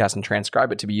this podcast and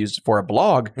transcribe it to be used for a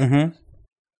blog.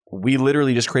 We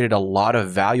literally just created a lot of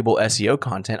valuable SEO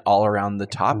content all around the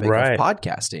topic of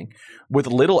podcasting with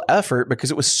little effort because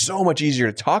it was so much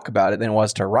easier to talk about it than it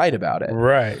was to write about it.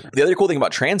 Right. The other cool thing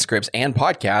about transcripts and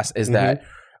podcasts is that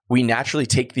we naturally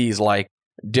take these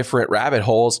different rabbit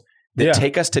holes that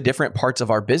take us to different parts of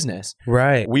our business.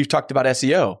 Right. We've talked about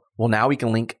SEO. Well, now we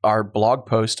can link our blog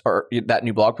post or that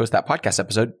new blog post, that podcast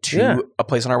episode to a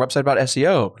place on our website about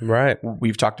SEO. Right.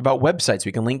 We've talked about websites.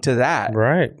 We can link to that.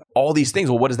 Right. All these things.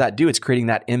 Well, what does that do? It's creating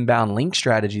that inbound link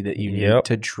strategy that you need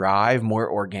to drive more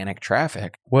organic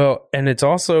traffic. Well, and it's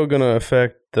also going to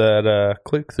affect that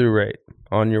click-through rate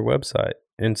on your website.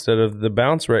 Instead of the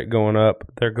bounce rate going up,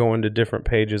 they're going to different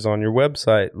pages on your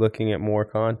website looking at more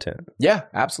content. Yeah,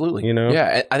 absolutely.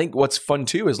 Yeah. I think what's fun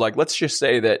too is let's just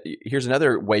say that here's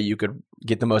another way you could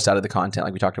get the most out of the content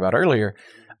like we talked about earlier.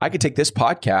 I could take this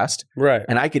podcast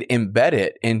and I could embed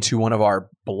it into one of our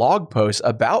blog posts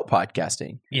about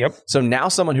podcasting. Yep. So now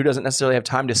someone who doesn't necessarily have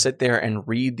time to sit there and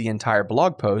read the entire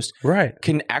blog post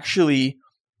can actually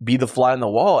be the fly on the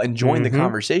wall and join the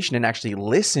conversation and actually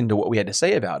listen to what we had to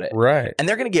say about it. Right. And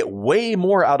they're going to get way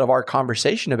more out of our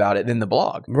conversation about it than the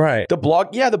blog. Right. The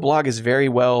blog is very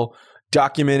well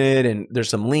documented and there's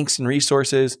some links and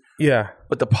resources. Yeah.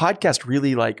 But the podcast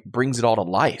really brings it all to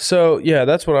life. So, yeah,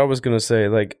 that's what I was going to say.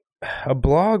 A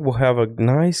blog will have a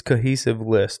nice cohesive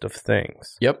list of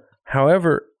things. Yep.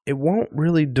 However, it won't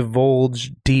really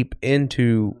divulge deep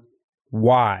into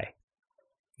why.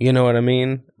 You know what I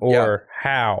mean? Or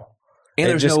how. And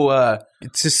there's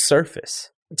it's just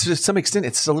surface. To some extent,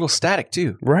 it's a little static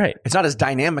too. Right. It's not as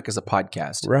dynamic as a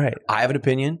podcast. Right. I have an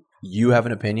opinion. You have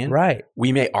an opinion. Right.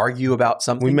 We may argue about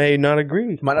something. We may not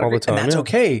agree all the time. And that's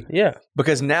okay. Yeah.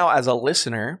 Because now as a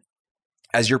listener,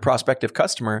 as your prospective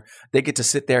customer, they get to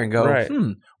sit there and go,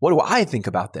 what do I think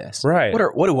about this? Right.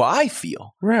 What do I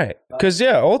feel? Right. Because,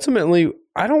 ultimately,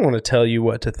 I don't want to tell you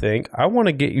what to think. I want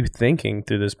to get you thinking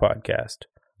through this podcast.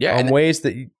 Yeah. On ways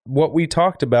that what we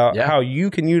talked about, how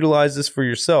you can utilize this for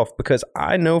yourself. Because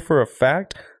I know for a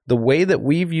fact the way that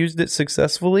we've used it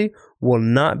successfully will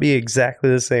not be exactly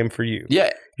the same for you.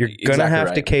 Yeah. You're going to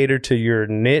have to cater to your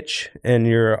niche and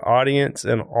your audience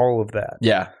and all of that.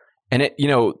 Yeah. And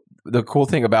the cool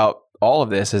thing about all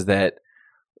of this is that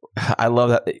I love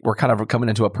that we're kind of coming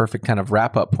into a perfect kind of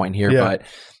wrap up point here, but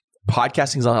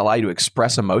podcasting is going to allow you to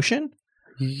express emotion.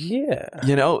 Yeah.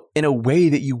 In a way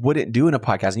that you wouldn't do in a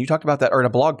podcast. And you talked about that, or in a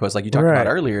blog post, like you talked about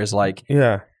earlier, is like,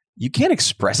 you can't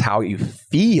express how you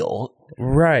feel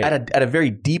at a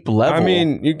very deep level. I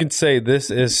mean, you could say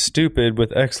this is stupid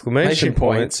with exclamation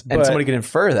points, and somebody can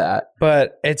infer that.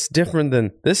 But it's different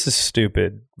than this is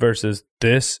stupid versus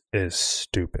this is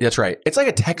stupid. That's right. It's like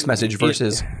a text message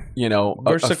versus,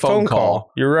 a phone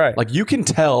call. You're right. Like you can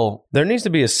tell. There needs to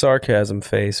be a sarcasm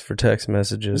face for text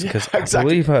messages because I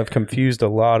believe I've confused a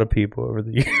lot of people over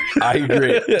the years. I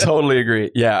agree. Totally agree.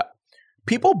 Yeah.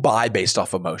 People buy based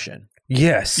off emotion.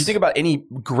 Yes. You think about any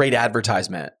great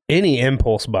advertisement. Any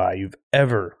impulse buy you've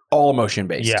ever. All emotion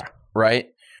based. Yeah. Right?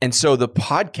 And so the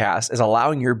podcast is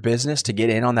allowing your business to get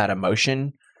in on that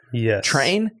emotion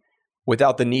train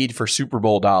without the need for Super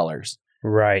Bowl dollars.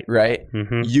 Right. Right?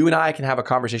 Mm-hmm. You and I can have a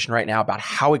conversation right now about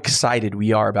how excited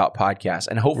we are about podcasts.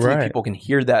 And hopefully people can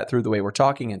hear that through the way we're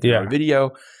talking and through our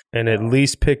video. And at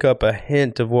least pick up a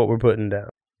hint of what we're putting down.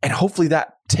 And hopefully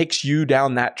that takes you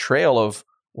down that trail of,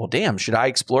 well, damn, should I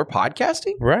explore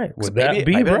podcasting? Right. Would that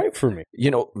be right for me?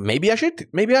 Maybe I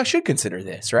should consider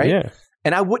this, right? Yeah.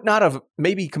 And I would not have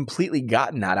maybe completely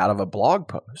gotten that out of a blog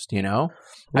post,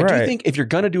 I do think if you're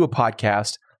going to do a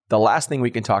podcast, the last thing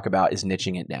we can talk about is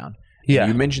niching it down. Yeah.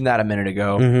 You mentioned that a minute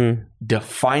ago. Mm-hmm.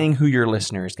 Defining who your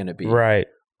listener is going to be. Right.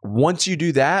 Once you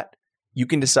do that, you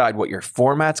can decide what your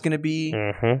format's going to be.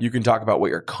 Mm-hmm. You can talk about what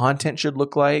your content should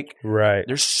look like. Right.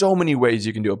 There's so many ways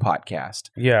you can do a podcast.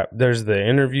 Yeah. There's the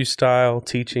interview style,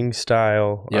 teaching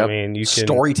style. Yep. I mean, you can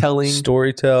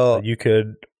storytell. You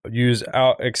could use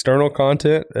external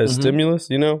content as stimulus,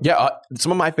 Yeah.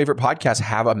 Some of my favorite podcasts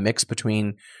have a mix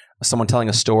between someone telling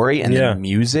a story and then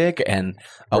music and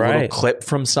a little clip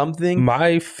from something.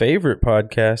 My favorite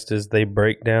podcast is they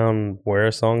break down where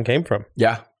a song came from.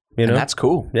 Yeah. And that's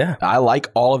cool. Yeah. I like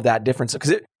all of that difference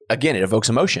because it evokes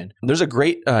emotion. There's a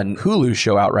great Hulu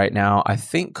show out right now, I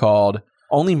think called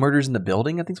Only Murders in the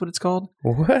Building, I think is what it's called.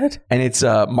 What? And it's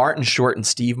Martin Short and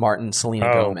Steve Martin,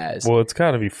 Selena Gomez. Well, it's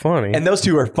got to be funny. And those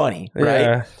two are funny, right?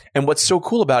 Yeah. And what's so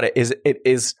cool about it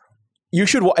is you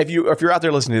should, if you're out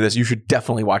there listening to this, you should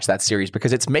definitely watch that series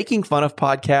because it's making fun of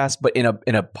podcasts, but in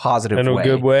a positive way. In a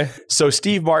good way. So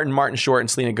Steve Martin, Martin Short, and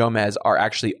Selena Gomez are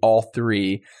actually all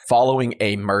three following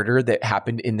a murder that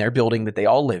happened in their building that they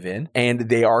all live in, and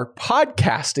they are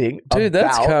podcasting. Dude,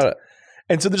 that's kind of.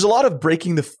 And so there's a lot of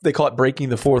they call it breaking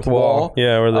the fourth wall.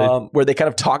 Yeah, where they kind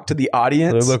of talk to the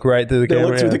audience. They look right through the camera.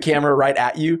 They look through the camera right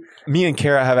at you. Me and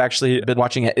Kara have actually been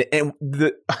watching it. And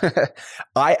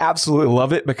I absolutely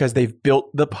love it because they've built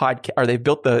the podcast, or they've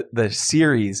built the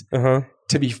series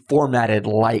to be formatted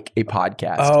like a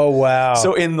podcast. Oh, wow.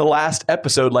 So in the last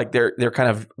episode, like they're kind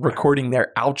of recording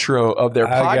their outro of their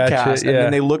podcast.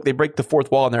 And then they break the fourth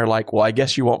wall and they're like, well, I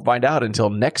guess you won't find out until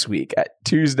next week at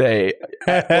Tuesday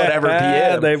at whatever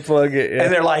PM. They plug it. Yeah.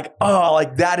 And they're like, oh,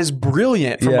 like that is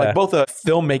brilliant from like both a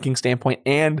filmmaking standpoint,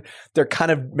 and they're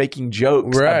kind of making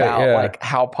jokes about like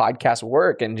how podcasts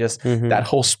work and just that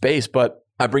whole space. But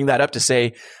I bring that up to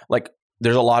say, like,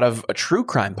 there's a lot of true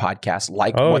crime podcasts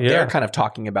like what they're kind of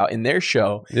talking about in their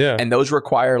show. Yeah. And those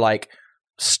require like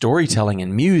storytelling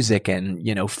and music and,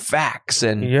 facts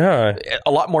and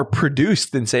a lot more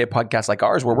produced than say a podcast like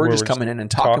ours where we're just coming in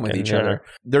and talking with each other.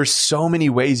 There's so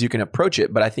many ways you can approach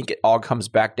it, but I think it all comes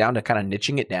back down to kind of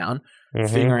niching it down,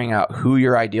 figuring out who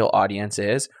your ideal audience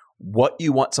is, what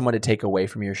you want someone to take away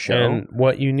from your show. And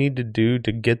what you need to do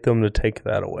to get them to take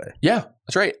that away. Yeah,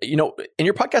 that's right. And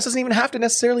your podcast doesn't even have to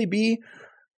necessarily be,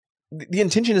 the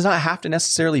intention does not have to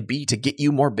necessarily be to get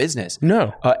you more business.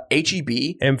 No. HEB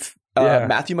and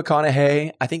Matthew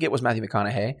McConaughey, I think it was Matthew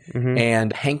McConaughey,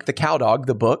 and Hank the Cowdog,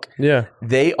 the book. Yeah.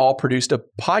 They all produced a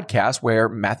podcast where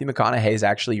Matthew McConaughey is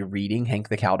actually reading Hank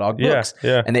the Cowdog books.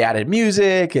 Yeah. And they added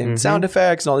music and sound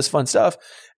effects and all this fun stuff.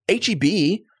 HEB,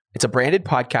 it's a branded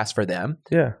podcast for them.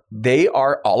 Yeah. They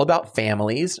are all about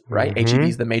families, right? HEB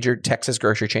is the major Texas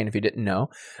grocery chain, if you didn't know.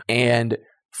 And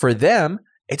for them,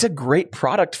 it's a great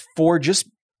product for just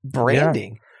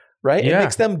branding. right? It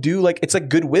makes them do like, it's like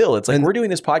goodwill. It's like, we're doing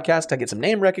this podcast to get some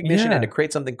name recognition and to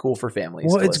create something cool for families.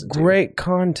 Well, it's great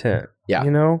content. Yeah.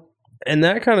 You know? And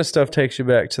that kind of stuff takes you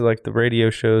back to like the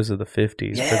radio shows of the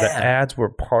 50s where the ads were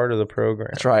part of the program.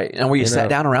 That's right. And we sat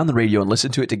down around the radio and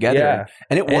listened to it together. Yeah.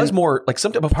 And it was more like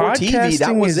something before TV,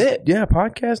 that was it. Yeah,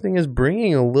 podcasting is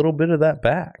bringing a little bit of that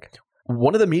back.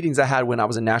 One of the meetings I had when I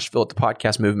was in Nashville at the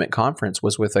Podcast Movement Conference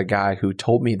was with a guy who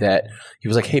told me that he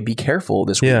was like, hey, be careful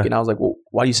this week. And I was like, well,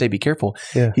 why do you say be careful?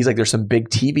 Yeah. He's like, there's some big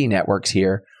TV networks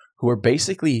here who are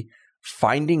basically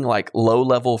finding like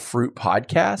low-level fruit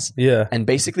podcasts and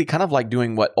basically kind of like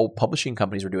doing what old publishing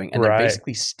companies were doing. And they're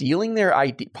basically stealing their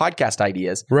podcast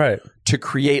ideas to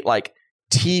create like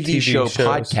TV show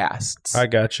podcasts. I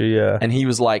got you, yeah. And he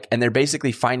was like, and they're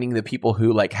basically finding the people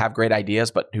who like have great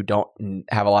ideas but who don't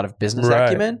have a lot of business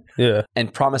acumen. Yeah.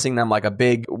 And promising them like a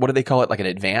big, what do they call it? Like an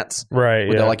advance. Right,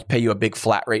 where they'll like pay you a big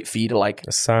flat rate fee to like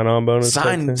a sign-on bonus.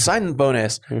 Sign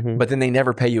bonus. Mm-hmm. But then they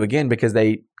never pay you again because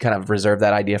they kind of reserve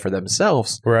that idea for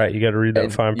themselves. Right. You got to read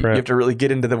that fine print. You have to really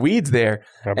get into the weeds there.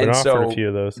 I've been offered a few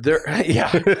of those.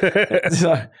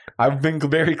 Yeah. I've been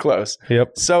very close.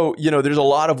 Yep. So, you know, there's a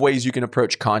lot of ways you can approach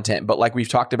content, but like we've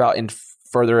talked about in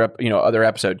further up, other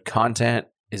episode, content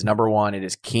is number one. It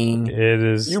is king. It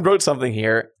is. You wrote something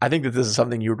here. I think that this is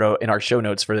something you wrote in our show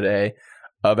notes for today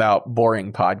about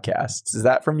boring podcasts. Is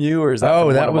that from you or is that?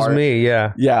 Oh, that was me.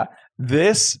 Yeah. Yeah.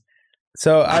 This.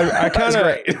 So I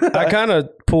kind of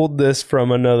pulled this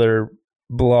from another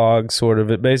blog, sort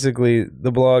of. It basically,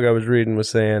 the blog I was reading was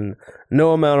saying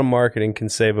no amount of marketing can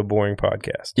save a boring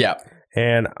podcast. Yeah.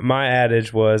 And my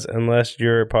adage was, unless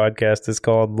your podcast is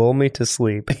called Lull Me to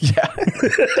Sleep. Yeah.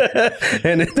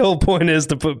 And the whole point is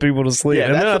to put people to sleep. Yeah,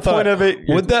 and that's the point of it.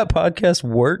 Would that podcast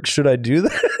work? Should I do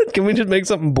that? Can we just make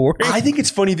something boring? I think it's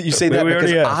funny that you say that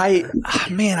because I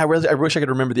wish I could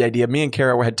remember the idea. Me and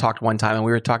Kara had talked one time and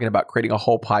we were talking about creating a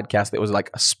whole podcast that was like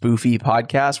a spoofy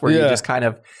podcast where you just kind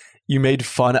of, you made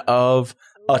fun of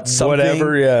something,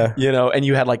 whatever, and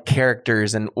you had like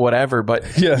characters and whatever. But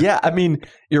I mean,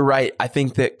 you're right. I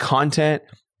think that content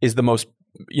is the most,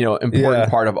 important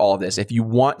part of all of this. If you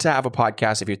want to have a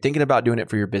podcast, if you're thinking about doing it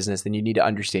for your business, then you need to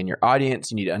understand your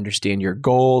audience. You need to understand your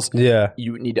goals. Yeah.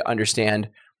 You need to understand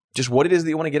just what it is that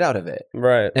you want to get out of it.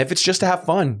 Right. And if it's just to have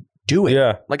fun, do it.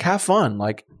 Yeah. Like have fun.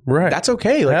 Like that's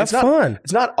okay. Like have fun.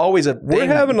 It's not always a thing. We're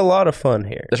having a lot of fun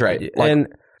here. That's right. And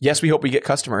yes, we hope we get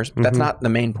customers, but that's not the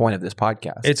main point of this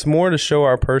podcast. It's more to show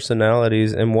our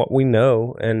personalities and what we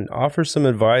know and offer some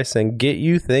advice and get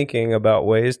you thinking about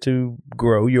ways to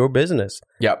grow your business.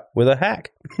 Yep. With a hack.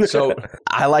 So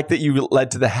I like that you led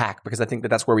to the hack because I think that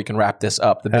that's where we can wrap this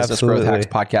up. The Business Growth Hacks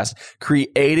podcast.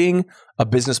 Creating a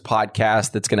business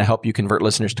podcast that's going to help you convert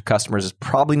listeners to customers is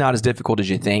probably not as difficult as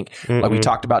you think. Like we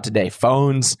talked about today,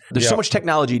 phones. There's so much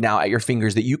technology now at your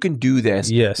fingers that you can do this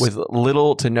with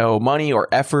little to no money or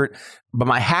effort. But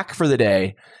my hack for the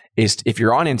day is if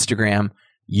you're on Instagram,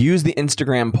 use the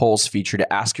Instagram polls feature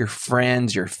to ask your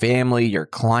friends, your family, your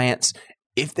clients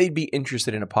if they'd be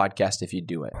interested in a podcast if you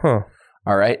do it. Huh.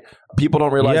 All right. People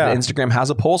don't realize that Instagram has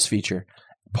a polls feature.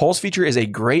 Polls feature is a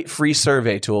great free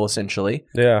survey tool, essentially,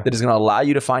 that is going to allow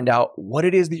you to find out what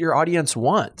it is that your audience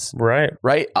wants. Right.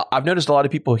 Right. I've noticed a lot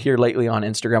of people here lately on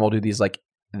Instagram will do these like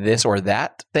this or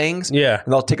that things. Yeah.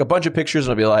 And they'll take a bunch of pictures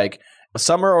and it'll be like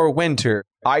summer or winter,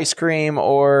 ice cream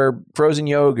or frozen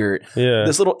yogurt. Yeah.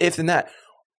 This little if and that.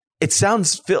 It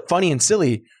sounds funny and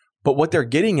silly, but what they're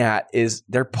getting at is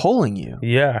they're polling you.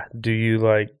 Yeah.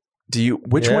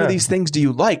 Which one of these things do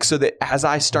you like? So that as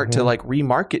I start to like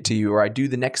remarket to you or I do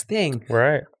the next thing,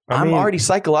 right? I already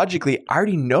psychologically, I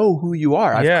already know who you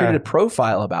are. I've created a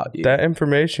profile about you. That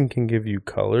information can give you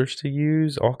colors to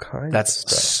use, all kinds of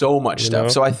stuff. That's so much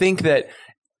stuff. So I think that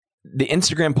the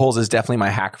Instagram polls is definitely my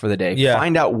hack for the day. Yeah.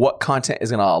 Find out what content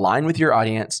is going to align with your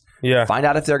audience. Yeah. Find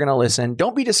out if they're going to listen.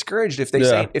 Don't be discouraged if they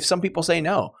say, if some people say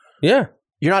no. Yeah.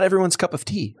 You're not everyone's cup of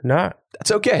tea. Not.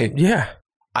 That's okay. Yeah.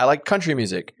 I like country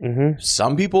music. Mm-hmm.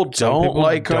 Some people don't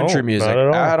like country music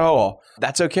at all.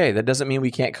 That's okay. That doesn't mean we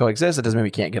can't coexist. That doesn't mean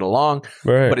we can't get along.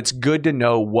 Right. But it's good to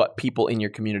know what people in your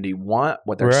community want,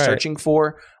 what they're searching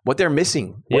for, what they're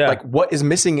missing. What is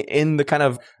missing in the kind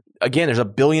of, again, there's a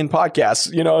billion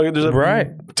podcasts. There's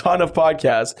a ton of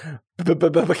podcasts.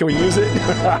 But can we use it?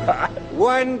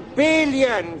 1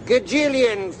 billion,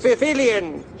 gajillion,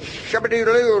 fifillion,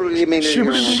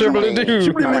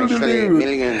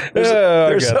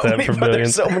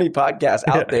 there's so many podcasts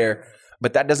out there,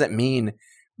 but that doesn't mean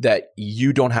that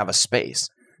you don't have a space.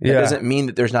 That doesn't mean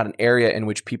that there's not an area in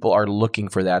which people are looking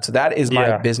for that. So that is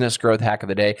my business growth hack of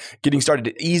the day. Getting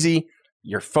started easy.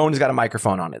 Your phone's got a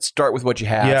microphone on it. Start with what you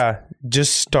have. Yeah,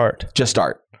 just start.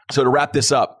 So to wrap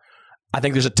this up, I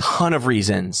think there's a ton of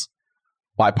reasons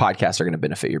why podcasts are going to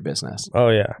benefit your business. Oh,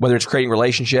 yeah. Whether it's creating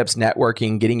relationships,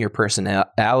 networking, getting your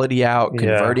personality out,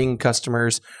 converting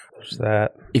customers. There's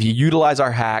that. If you utilize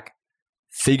our hack,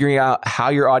 figuring out how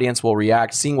your audience will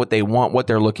react, seeing what they want, what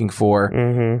they're looking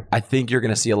for, I think you're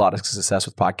going to see a lot of success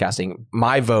with podcasting.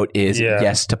 My vote is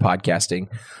yes to podcasting.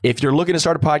 If you're looking to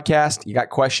start a podcast, you got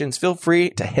questions, feel free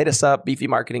to hit us up,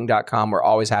 beefymarketing.com. We're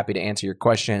always happy to answer your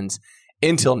questions.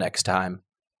 Until next time,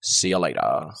 see you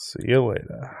later. See you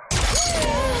later.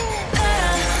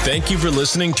 Thank you for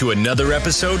listening to another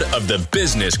episode of the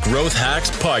Business Growth Hacks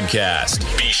Podcast.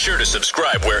 Be sure to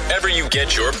subscribe wherever you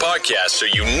get your podcasts so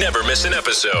you never miss an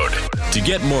episode. To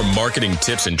get more marketing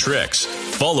tips and tricks,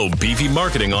 follow Beefy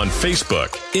Marketing on Facebook,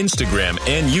 Instagram,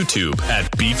 and YouTube at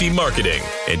Beefy Marketing.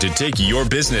 And to take your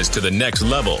business to the next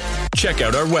level, check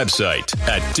out our website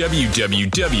at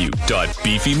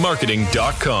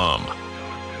www.beefymarketing.com.